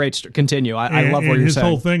was a great continue. I love what you're saying. His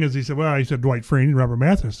whole thing is he said Dwight Freeney and Robert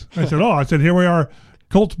Mathis. I said, here we are,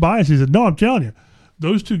 Colts bias. He said, no, I'm telling you,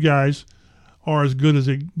 those two guys are as good as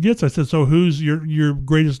it gets. I said, so who's your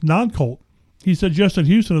greatest non-Colt? He said Justin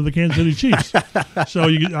Houston of the Kansas City Chiefs. So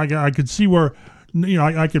I could see where,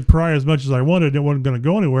 I could pry as much as I wanted. It wasn't going to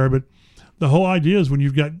go anywhere. But the whole idea is when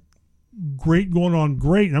you've got great going on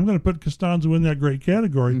great, and I'm going to put Costanzo in that great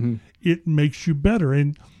category, it makes you better.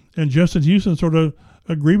 And Justin Houston sort of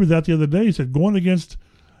agreed with that the other day. He said going against,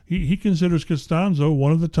 he considers Costanzo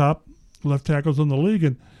one of the top left tackles in the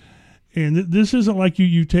league. And this isn't like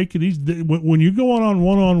you take it easy. When you go on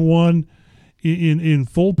one-on-one in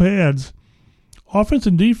full pads, offense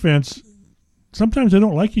and defense, sometimes they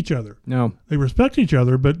don't like each other. No. They respect each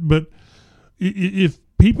other, but if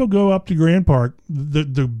people go up to Grand Park,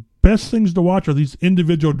 the best things to watch are these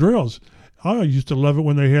individual drills. I used to love it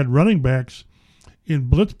when they had running backs in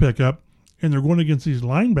blitz pickup, and they're going against these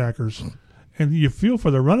linebackers. And you feel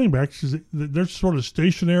for the running backs because they're sort of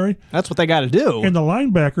stationary. That's what they got to do. And the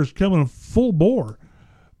linebackers come in full bore.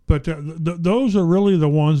 But those are really the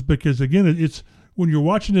ones because, again, it's when you're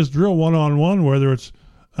watching this drill one-on-one, whether it's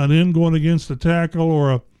an end going against a tackle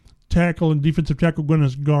or a tackle and defensive tackle going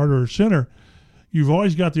against guard or center, you've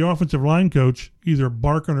always got the offensive line coach either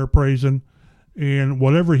barking or praising, and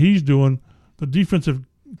whatever he's doing, the defensive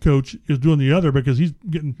coach is doing the other because he's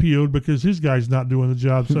getting PO'd because his guy's not doing the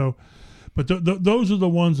job. So, but those are the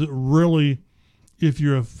ones that really, if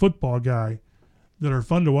you're a football guy, that are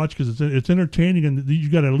fun to watch because it's entertaining and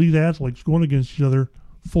you've got elite athletes going against each other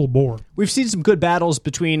full bore. We've seen some good battles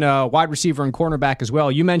between wide receiver and cornerback as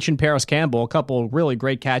well. You mentioned Paris Campbell, a couple really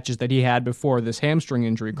great catches that he had before this hamstring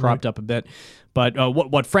injury cropped up a bit. But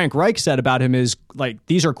what Frank Reich said about him is, like,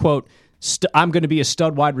 these are, quote, I'm going to be a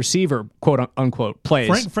stud wide receiver, quote unquote,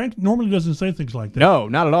 plays. Frank normally doesn't say things like that. No,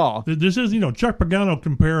 not at all. This is, Chuck Pagano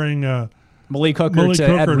comparing Malik Hooker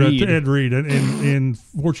to Ed Reed. And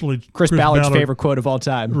fortunately, Chris Ballard's favorite quote of all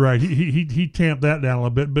time. Right. He tamped that down a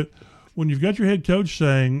little bit. But when you've got your head coach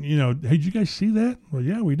saying, hey, did you guys see that? Well,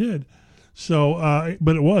 yeah, we did. So,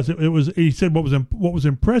 but it was. He said what was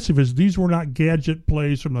impressive is these were not gadget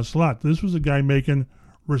plays from the slot. This was a guy making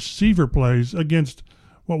receiver plays against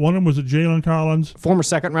one of them was a Jalen Collins, former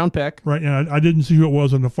second-round pick. Right, and I didn't see who it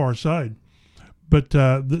was on the far side. But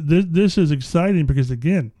this is exciting because,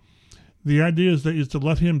 again, the idea is to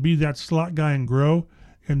let him be that slot guy and grow.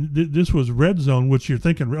 And this was red zone, which you're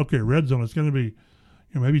thinking, okay, red zone, it's going to be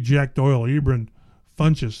maybe Jack Doyle, Ebron,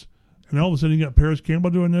 Funchess. And all of a sudden you got Paris Campbell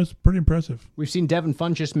doing this. Pretty impressive. We've seen Devin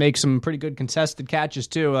Funchess make some pretty good contested catches,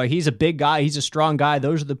 too. He's a big guy. He's a strong guy.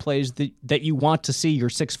 Those are the plays that you want to see your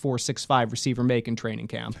 6'4", 6'5" receiver make in training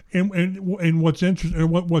camp. And what's interesting,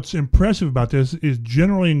 what's impressive about this is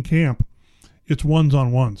generally in camp, it's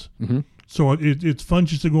ones-on-ones. Mm-hmm. So it's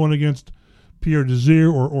Funchess going against Pierre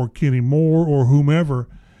Desir or Kenny Moore or whomever.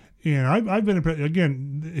 And I've been impressed.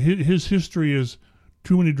 Again, his history is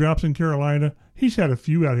too many drops in Carolina. He's had a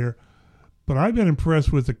few out here. But I've been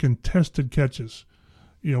impressed with the contested catches,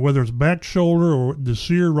 whether it's back shoulder or the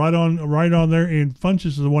sear right on there, and Funchess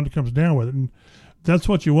is the one that comes down with it, and that's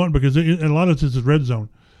what you want because a lot of this is red zone.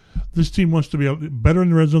 This team wants to be better in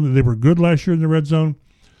the red zone. They were good last year in the red zone,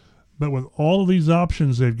 but with all of these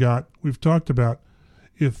options they've got, we've talked about,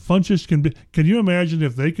 if Funchess can you imagine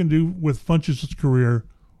if they can do with Funchess' career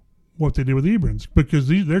what they did with Ebron's? Because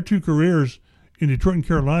their two careers in Detroit and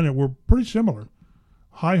Carolina were pretty similar.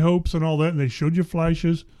 High hopes and all that, and they showed you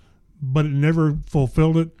flashes, but it never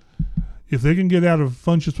fulfilled it. If they can get out of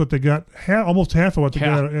Funchess what they got, almost half of what they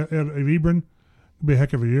got out of Ebron, it'll be a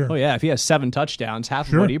heck of a year. Oh, yeah. If he has 7 touchdowns,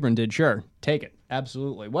 half of what Ebron did, sure. Take it.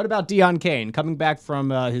 Absolutely. What about Deion Kane coming back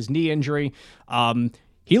from his knee injury?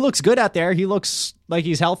 He looks good out there. He looks like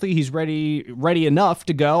he's healthy. He's ready enough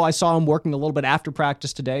to go. I saw him working a little bit after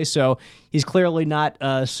practice today, so he's clearly not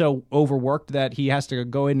so overworked that he has to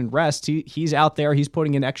go in and rest. He's out there. He's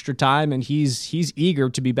putting in extra time, and he's eager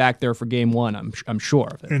to be back there for game 1. I'm sure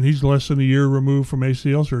of it. And he's less than a year removed from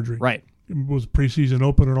ACL surgery. Right. It was a preseason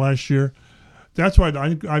opener last year. That's why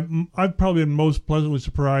I've probably been most pleasantly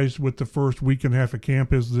surprised with the first week and a half of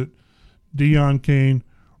camp is that Deion Kane,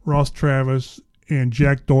 Ross Travis, and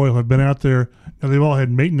Jack Doyle have been out there. Now, they've all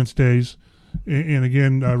had maintenance days. And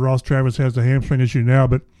again, Ross Travis has the hamstring issue now,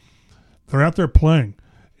 but they're out there playing.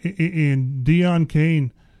 And Deion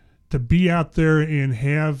Kane, to be out there and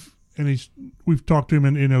we've talked to him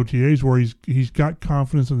in OTAs where he's got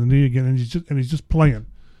confidence in the knee again, and he's just playing.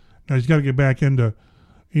 Now, he's got to get back into,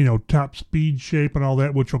 top speed shape and all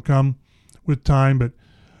that, which will come with time. But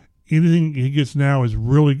anything he gets now is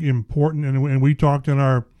really important. And we talked in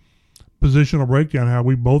our positional breakdown how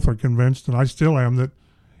we both are convinced, and I still am, that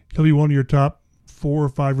he'll be one of your top 4 or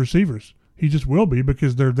 5 receivers. He just will be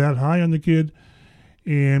because they're that high on the kid,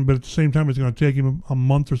 but at the same time it's going to take him a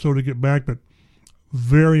month or so to get back. But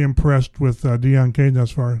very impressed with Deion Kane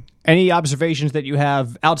thus far. Any observations that you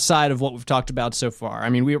have outside of what we've talked about so far? I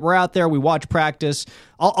mean, we're out there, we watch practice.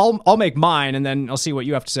 I'll make mine, and then I'll see what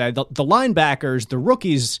you have to say. The linebackers, the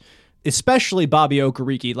rookies, especially Bobby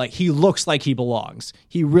Okereke, he looks like he belongs.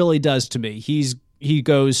 He really does to me. He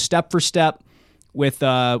goes step for step with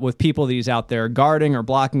people that he's out there guarding or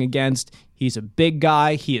blocking against. He's a big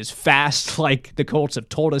guy. He is fast, like the Colts have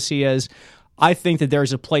told us he is. I think that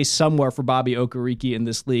there's a place somewhere for Bobby Okereke in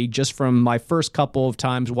this league just from my first couple of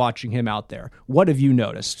times watching him out there. What have you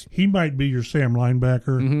noticed? He might be your Sam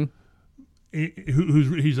linebacker.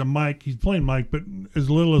 Mm-hmm. He's a Mike. He's playing Mike, but as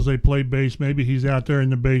little as they play base, maybe he's out there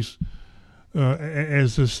in the base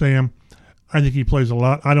as is Sam. I think he plays a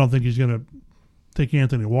lot. I don't think he's going to take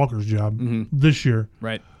Anthony Walker's job this year.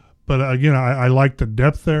 Right. But again, I like the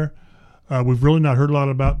depth there. We've really not heard a lot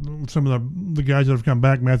about some of the guys that have come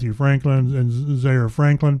back, Matthew Franklin and Zaire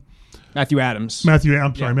Franklin. Matthew Adams. Matthew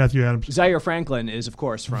Adams. Zaire Franklin is, of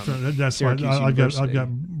course, from that's Syracuse why I got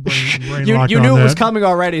brain you lock knew on it that. was coming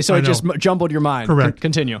already, so it just jumbled your mind. Correct.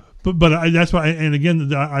 Continue. But that's why, and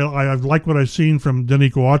again, I like what I've seen from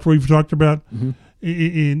Danico Autry we've talked about, and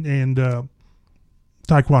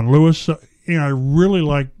Tyquan Lewis, and I really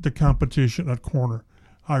like the competition at corner.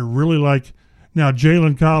 I really like. Now,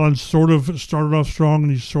 Jalen Collins sort of started off strong,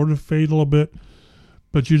 and he's sort of faded a little bit.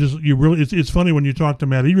 But it's funny when you talk to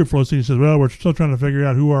Matt Eberflus, and he says, well, we're still trying to figure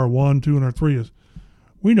out who our 1, 2, and our 3 is.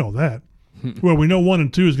 We know that. Well, we know 1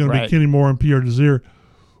 and 2 is going to be Kenny Moore and Pierre Desir.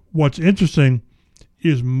 What's interesting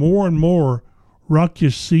is more and more Rock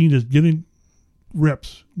Yassin is getting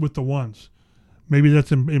reps with the ones. Maybe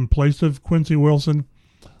that's in place of Quincy Wilson.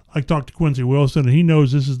 I talked to Quincy Wilson, and he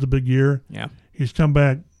knows this is the big year. Yeah. He's come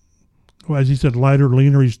back, as he said, lighter,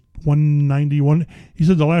 leaner. He's 191. He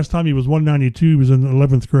said the last time he was 192, he was in the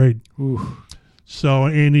 11th grade. Ooh. So,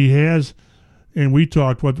 and he has, and we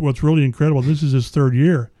talked, what's really incredible, this is his 3rd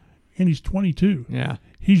year, and he's 22. Yeah.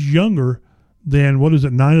 He's younger than,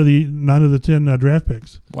 9 of the 10 draft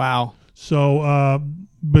picks. Wow. So,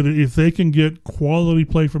 but if they can get quality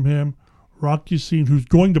play from him, Rock Ya-Sin, who's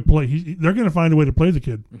going to play, they're going to find a way to play the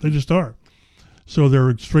kid. They just are. So they're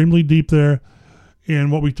extremely deep there.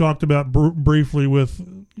 And what we talked about briefly with,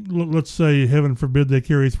 let's say, heaven forbid, they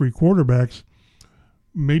carry 3 quarterbacks.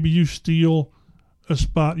 Maybe you steal a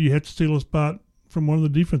spot. You have to steal a spot from one of the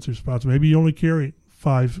defensive spots. Maybe you only carry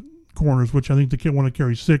 5 corners, which I think the kid want to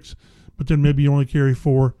carry 6. But then maybe you only carry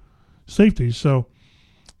 4 safeties. So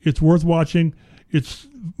it's worth watching. It's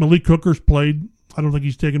Malik Hooker's played. I don't think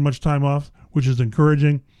he's taken much time off, which is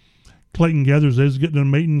encouraging. Clayton Gathers is getting a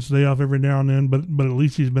maintenance day off every now and then, but at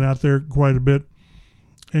least he's been out there quite a bit.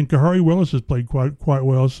 And Kahari Willis has played quite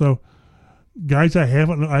well. So guys I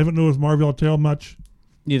haven't noticed Marvell Tell much.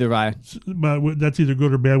 Neither have I. But that's either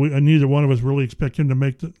good or bad. Neither one of us really expect him to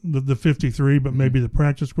make the 53, but maybe the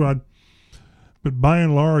practice squad. But by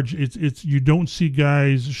and large, it's you don't see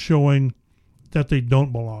guys showing that they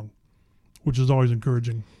don't belong, which is always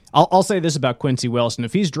encouraging. I'll say this about Quincy Wilson.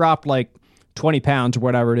 If he's dropped like 20 pounds or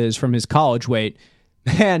whatever it is from his college weight,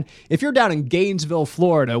 man, if you're down in Gainesville,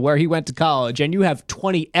 Florida, where he went to college, and you have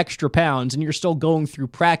 20 extra pounds and you're still going through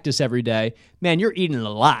practice every day, man, you're eating a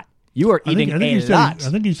lot. You are eating a lot. I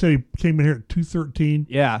think he said he came in here at 213.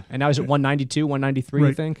 Yeah, and now he's at 192, 193, right.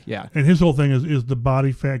 I think. Yeah. And his whole thing is the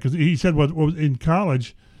body fat, because he said what was in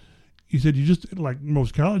college, he said you just, like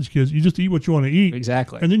most college kids, you just eat what you want to eat.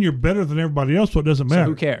 Exactly. And then you're better than everybody else, so it doesn't matter. So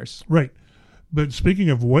who cares? Right. But speaking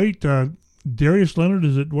of weight, Darius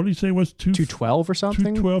Leonard, what did he say was 212 or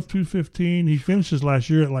something? 212, 215. He finishes last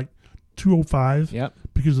year at like 205 Yep.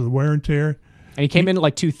 because of the wear and tear. And he came in at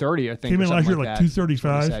like 230, I think. Came in last year like like that.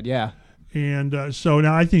 235. Said, yeah. And so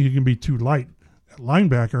now I think he can be too light at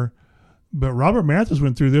linebacker. But Robert Mathis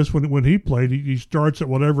went through this when he played. He starts at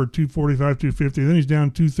whatever, 245, 250. Then he's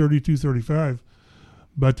down 230, 235.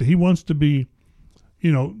 But he wants to be,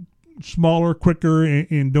 smaller, quicker,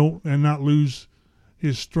 and not lose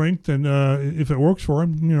his strength. And if it works for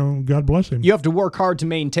him, God bless him. You have to work hard to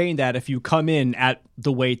maintain that if you come in at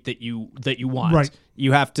the weight that you want. Right.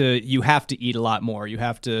 You have to eat a lot more. You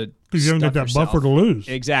have to, because you haven't got that buffer to lose.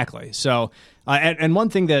 Exactly. So, and one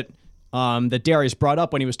thing that Darius brought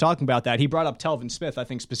up when he was talking about that, he brought up Telvin Smith, I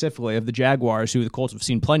think specifically of the Jaguars, who the Colts have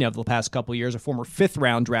seen plenty of the past couple of years, a former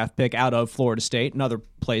 5th-round draft pick out of Florida State, another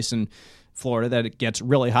place in Florida that it gets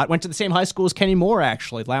really hot. Went to the same high school as Kenny Moore,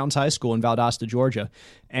 actually, Lowndes High School in Valdosta, Georgia.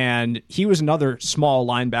 And he was another small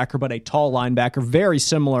linebacker, but a tall linebacker, very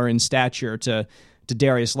similar in stature to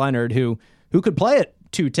Darius Leonard, who could play at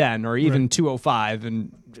 210 or even 205,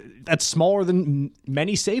 and that's smaller than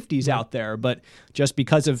many safeties out there. But just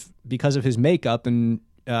because of his makeup, and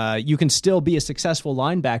you can still be a successful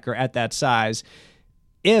linebacker at that size.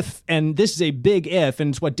 If, and this is a big if,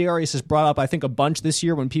 and it's what Darius has brought up, I think, a bunch this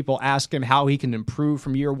year when people ask him how he can improve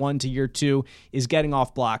from year 1 to year 2, is getting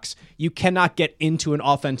off blocks. You cannot get into an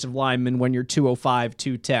offensive lineman when you're 205,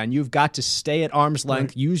 210. You've got to stay at arm's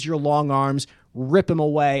length, use your long arms, rip him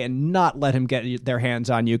away, and not let him get their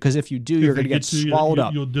hands on you, because if you do, you're going to get swallowed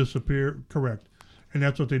up. You'll disappear. Correct. And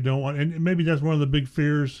that's what they don't want. And maybe that's one of the big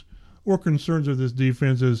fears or concerns of this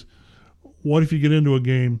defense is, what if you get into a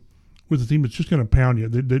game with a team that's just going to pound you?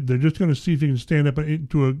 They're just going to see if you can stand up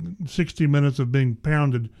into 60 minutes of being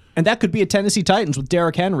pounded. And that could be a Tennessee Titans with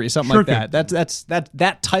Derrick Henry, something like that. That's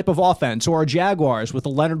that type of offense, or a Jaguars with a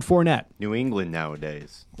Leonard Fournette. New England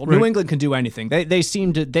nowadays. Well, New England can do anything. They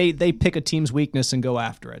seem to they pick a team's weakness and go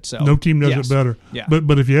after it. So no team does it better. Yeah.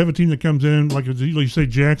 But if you have a team that comes in like you say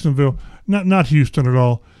Jacksonville, not Houston at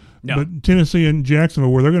all, but Tennessee and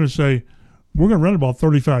Jacksonville, where they're going to say, we're going to run the ball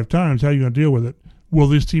 35 times. How are you going to deal with it? Will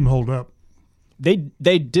this team hold up? They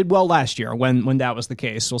did well last year when that was the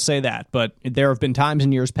case. We'll say that. But there have been times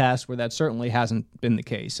in years past where that certainly hasn't been the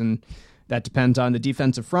case. And that depends on the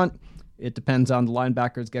defensive front. It depends on the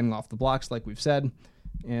linebackers getting off the blocks, like we've said.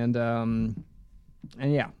 And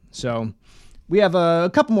yeah. So we have a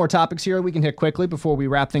couple more topics here we can hit quickly before we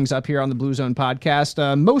wrap things up here on the Blue Zone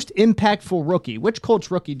podcast. Most impactful rookie. Which Colts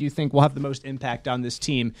rookie do you think will have the most impact on this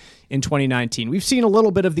team in 2019? We've seen a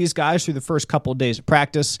little bit of these guys through the first couple of days of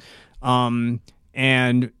practice.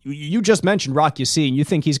 And you just mentioned Rock Ya-Sin. You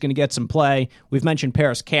think he's going to get some play. We've mentioned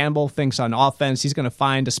Paris Campbell thinks on offense he's going to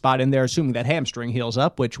find a spot in there, assuming that hamstring heals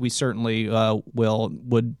up, which we certainly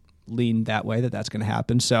would lean that way, that's going to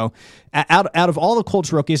happen. So out of all the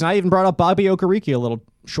Colts rookies, and I even brought up Bobby Okereke a little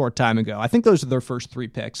short time ago, I think those are their first 3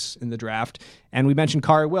 picks in the draft. And we mentioned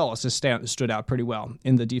Kahari Willis has stood out pretty well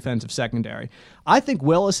in the defensive secondary. I think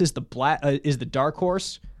Willis is the dark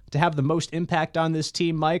horse to have the most impact on this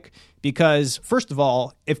team, Mike? Because, first of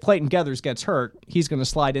all, if Clayton Geathers gets hurt, he's going to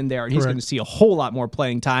slide in there and he's going to see a whole lot more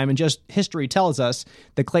playing time. And just history tells us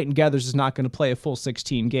that Clayton Geathers is not going to play a full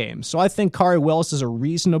 16 games. So I think Kari Willis is a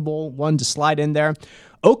reasonable one to slide in there.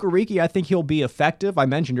 Okereke, I think he'll be effective. I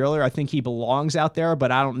mentioned earlier, I think he belongs out there,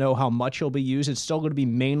 but I don't know how much he'll be used. It's still going to be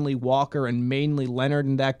mainly Walker and mainly Leonard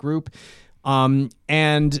in that group.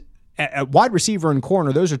 And at wide receiver and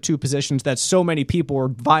corner, those are two positions that so many people are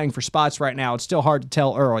vying for spots right now. It's still hard to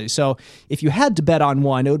tell early. So if you had to bet on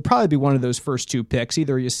one, it would probably be one of those first two picks,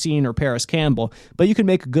 either Yassine or Paris Campbell. But you can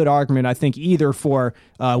make a good argument, I think, either for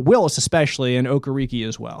Willis especially and Okereke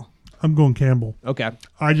as well. I'm going Campbell. Okay.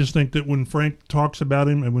 I just think that when Frank talks about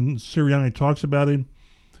him and when Sirianni talks about him,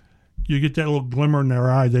 you get that little glimmer in their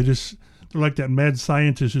eye. They're like that mad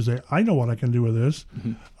scientist who say, "I know what I can do with this."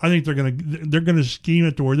 Mm-hmm. I think they're gonna scheme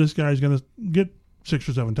it to where this guy's gonna get 6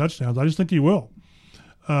 or 7 touchdowns. I just think he will.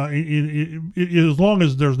 As long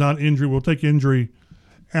as there's not injury, we'll take injury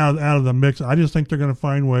out of the mix. I just think they're gonna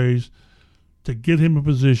find ways to get him in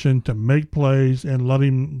position to make plays and let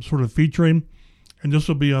him sort of feature him. And this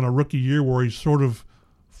will be on a rookie year where he's sort of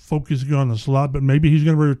focusing on the slot, but maybe he's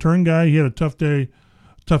going to be a return guy. He had a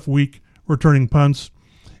tough week returning punts.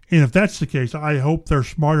 And if that's the case, I hope they're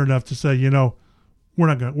smart enough to say, we're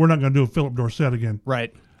not going to do a Philip Dorsett again,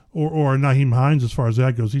 right? Or Nyheim Hines as far as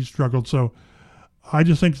that goes. He's struggled. So I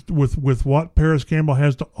just think with what Paris Campbell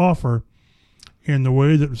has to offer, and the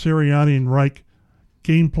way that Sirianni and Reich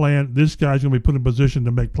game plan, this guy's going to be put in position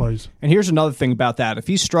to make plays. And here's another thing about that: if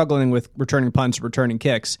he's struggling with returning punts, or returning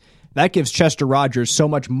kicks, that gives Chester Rogers so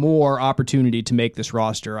much more opportunity to make this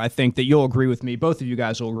roster. I think that you'll agree with me. Both of you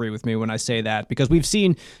guys will agree with me when I say that, because we've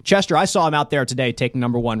seen Chester. I saw him out there today taking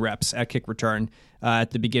number 1 reps at kick return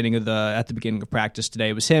at the beginning of practice today.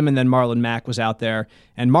 It was him, and then Marlon Mack was out there,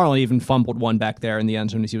 and Marlon even fumbled one back there in the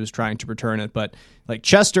end zone as he was trying to return it. But like,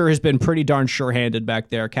 Chester has been pretty darn sure-handed back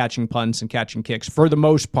there, catching punts and catching kicks for the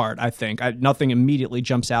most part. I think nothing immediately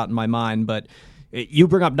jumps out in my mind, but. You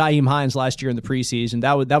bring up Nyheim Hines last year in the preseason.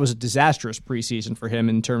 That was a disastrous preseason for him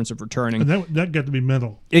in terms of returning. And that got to be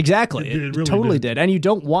mental. Exactly. It really totally did. And you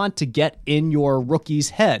don't want to get in your rookie's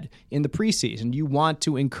head in the preseason. You want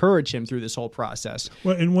to encourage him through this whole process.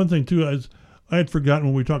 Well, and one thing, too, is I had forgotten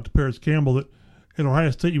when we talked to Paris Campbell that at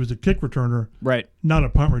Ohio State he was a kick returner, right? Not a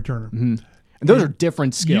punt returner. Mm-hmm. And those are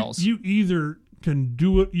different skills. You either can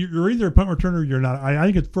do it. You're either a punt returner or you're not. I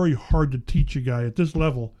think it's very hard to teach a guy at this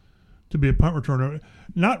level to be a punt returner,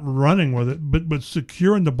 not running with it, but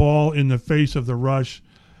securing the ball in the face of the rush.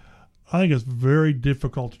 I think it's very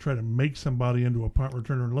difficult to try to make somebody into a punt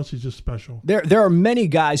returner unless he's just special. There are many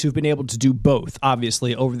guys who've been able to do both,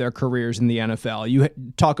 obviously, over their careers in the NFL. You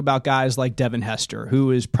talk about guys like Devin Hester,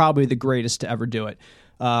 who is probably the greatest to ever do it.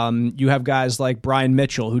 You have guys like Brian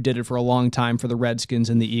Mitchell, who did it for a long time for the Redskins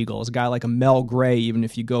and the Eagles. A guy like a Mel Gray, even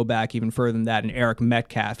if you go back even further than that, and Eric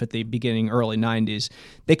Metcalf at the beginning, early 90s.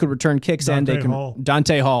 They could return kicks and they can.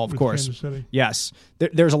 Dante Hall, of course. Yes.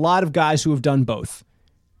 There's a lot of guys who have done both,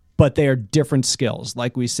 but they are different skills.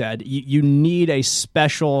 Like we said, you need a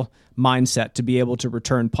special mindset to be able to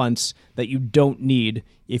return punts that you don't need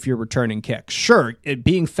if you're returning kicks. Sure,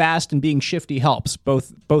 being fast and being shifty helps,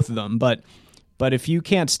 both of them, but if you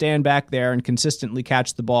can't stand back there and consistently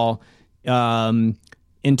catch the ball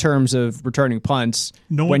in terms of returning punts,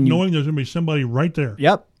 knowing there's going to be somebody right there.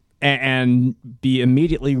 Yep. And be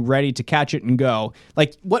immediately ready to catch it and go.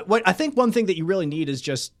 Like what I think one thing that you really need is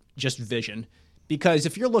just vision. Because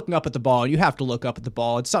if you're looking up at the ball, and you have to look up at the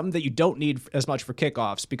ball, it's something that you don't need as much for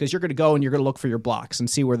kickoffs, because you're going to go and you're going to look for your blocks and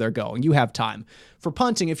see where they're going. You have time. For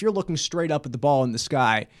punting, if you're looking straight up at the ball in the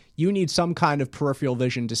sky, you need some kind of peripheral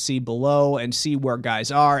vision to see below and see where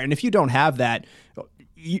guys are. And if you don't have that,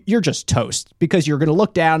 you're just toast, because you're going to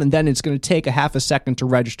look down and then it's going to take a half a second to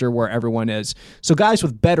register where everyone is. So guys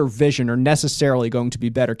with better vision are necessarily going to be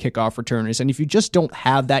better kickoff returners. And if you just don't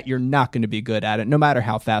have that, you're not going to be good at it, no matter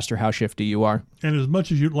how fast or how shifty you are. And as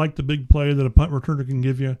much as you'd like the big play that a punt returner can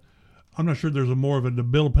give you, I'm not sure there's a more of a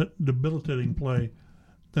debilitating play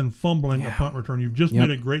than fumbling a punt return. You've just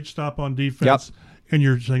made a great stop on defense, and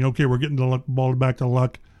you're saying, okay, we're getting the ball back to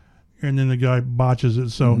Luck, and then the guy botches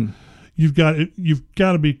it. So you've got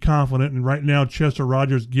to be confident, and right now Chester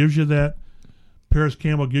Rogers gives you that. Paris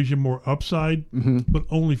Campbell gives you more upside, but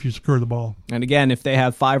only if you secure the ball. And again, if they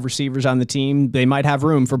have 5 receivers on the team, they might have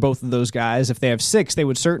room for both of those guys. If they have 6, they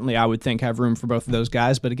would certainly, I would think, have room for both of those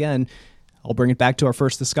guys. But again, I'll bring it back to our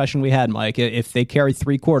first discussion we had, Mike. If they carry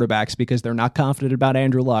 3 quarterbacks because they're not confident about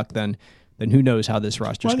Andrew Luck, then who knows how this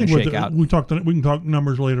roster's going to shake out. We can talk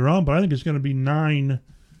numbers later on, but I think it's going to be 9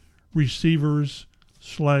 receivers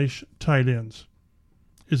 / tight ends.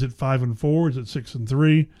 Is it 5-4? Is it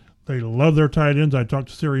 6-3? They love their tight ends. I talked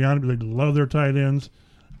to Sirianni, but they love their tight ends.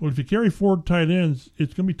 Well, if you carry 4 tight ends,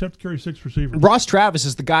 it's going to be tough to carry 6 receivers. Ross Travis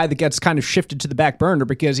is the guy that gets kind of shifted to the back burner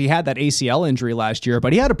because he had that ACL injury last year,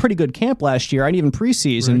 but he had a pretty good camp last year and even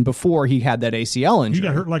preseason before he had that ACL injury. He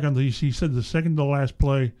got hurt like he said the second to last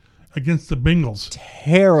play against the Bengals.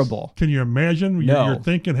 Terrible. Can you imagine? No. You're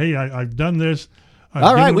thinking, hey, I've done this.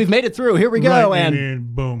 All right, we've made it through. Here we go. Right,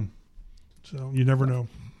 and boom. So you never know.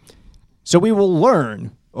 So we will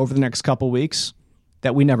learn over the next couple weeks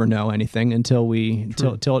that we never know anything until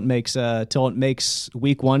it makes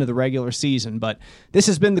week 1 of the regular season. But this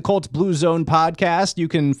has been the Colts Blue Zone podcast. You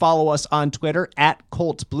can follow us on Twitter at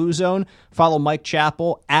Colts Blue Zone. Follow Mike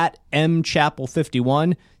Chappell at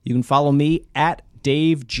mchappell51. You can follow me at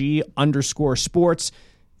DaveG_sports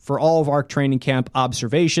for all of our training camp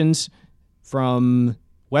observations from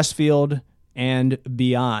Westfield and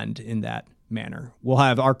beyond in that manner. We'll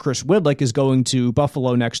have our Chris Widlick is going to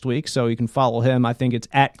Buffalo next week, so you can follow him. I think it's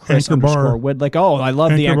at Chris_Widlick. Oh, I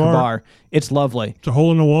love the Anchor Bar. It's lovely. It's a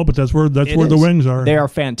hole in the wall, but that's where the wings are. They are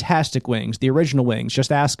fantastic wings, the original wings.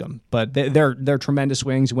 Just ask them. But they're tremendous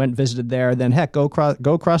wings. Went and visited there. Then heck, go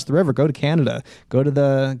across the river. Go to Canada. Go to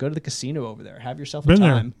the casino over there. Have yourself a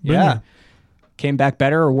time. Been there. Came back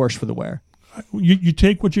better or worse for the wear? You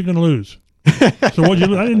take what you're going to lose. So what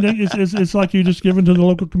you? I didn't think it's like you just given to the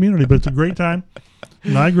local community, but it's a great time.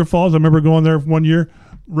 Niagara Falls. I remember going there one year.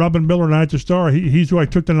 Robin Miller and I at the Star. He's who I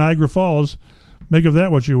took to Niagara Falls. Make of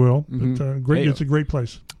that what you will. Mm-hmm. But great. It's a great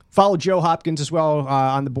place. Follow Joe Hopkins as well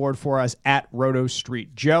on the board for us at Roto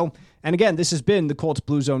Street Joe. And again, this has been the Colts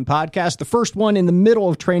Blue Zone podcast, the first one in the middle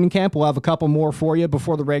of training camp. We'll have a couple more for you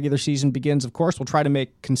before the regular season begins, of course. We'll try to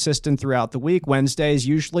make consistent throughout the week. Wednesdays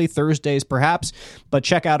usually, Thursdays perhaps. But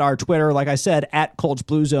check out our Twitter, like I said, at Colts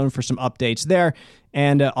Blue Zone for some updates there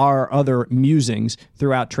and our other musings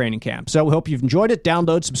throughout training camp. So we hope you've enjoyed it.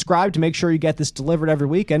 Download, subscribe to make sure you get this delivered every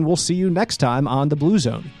week, and we'll see you next time on the Blue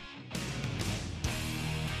Zone.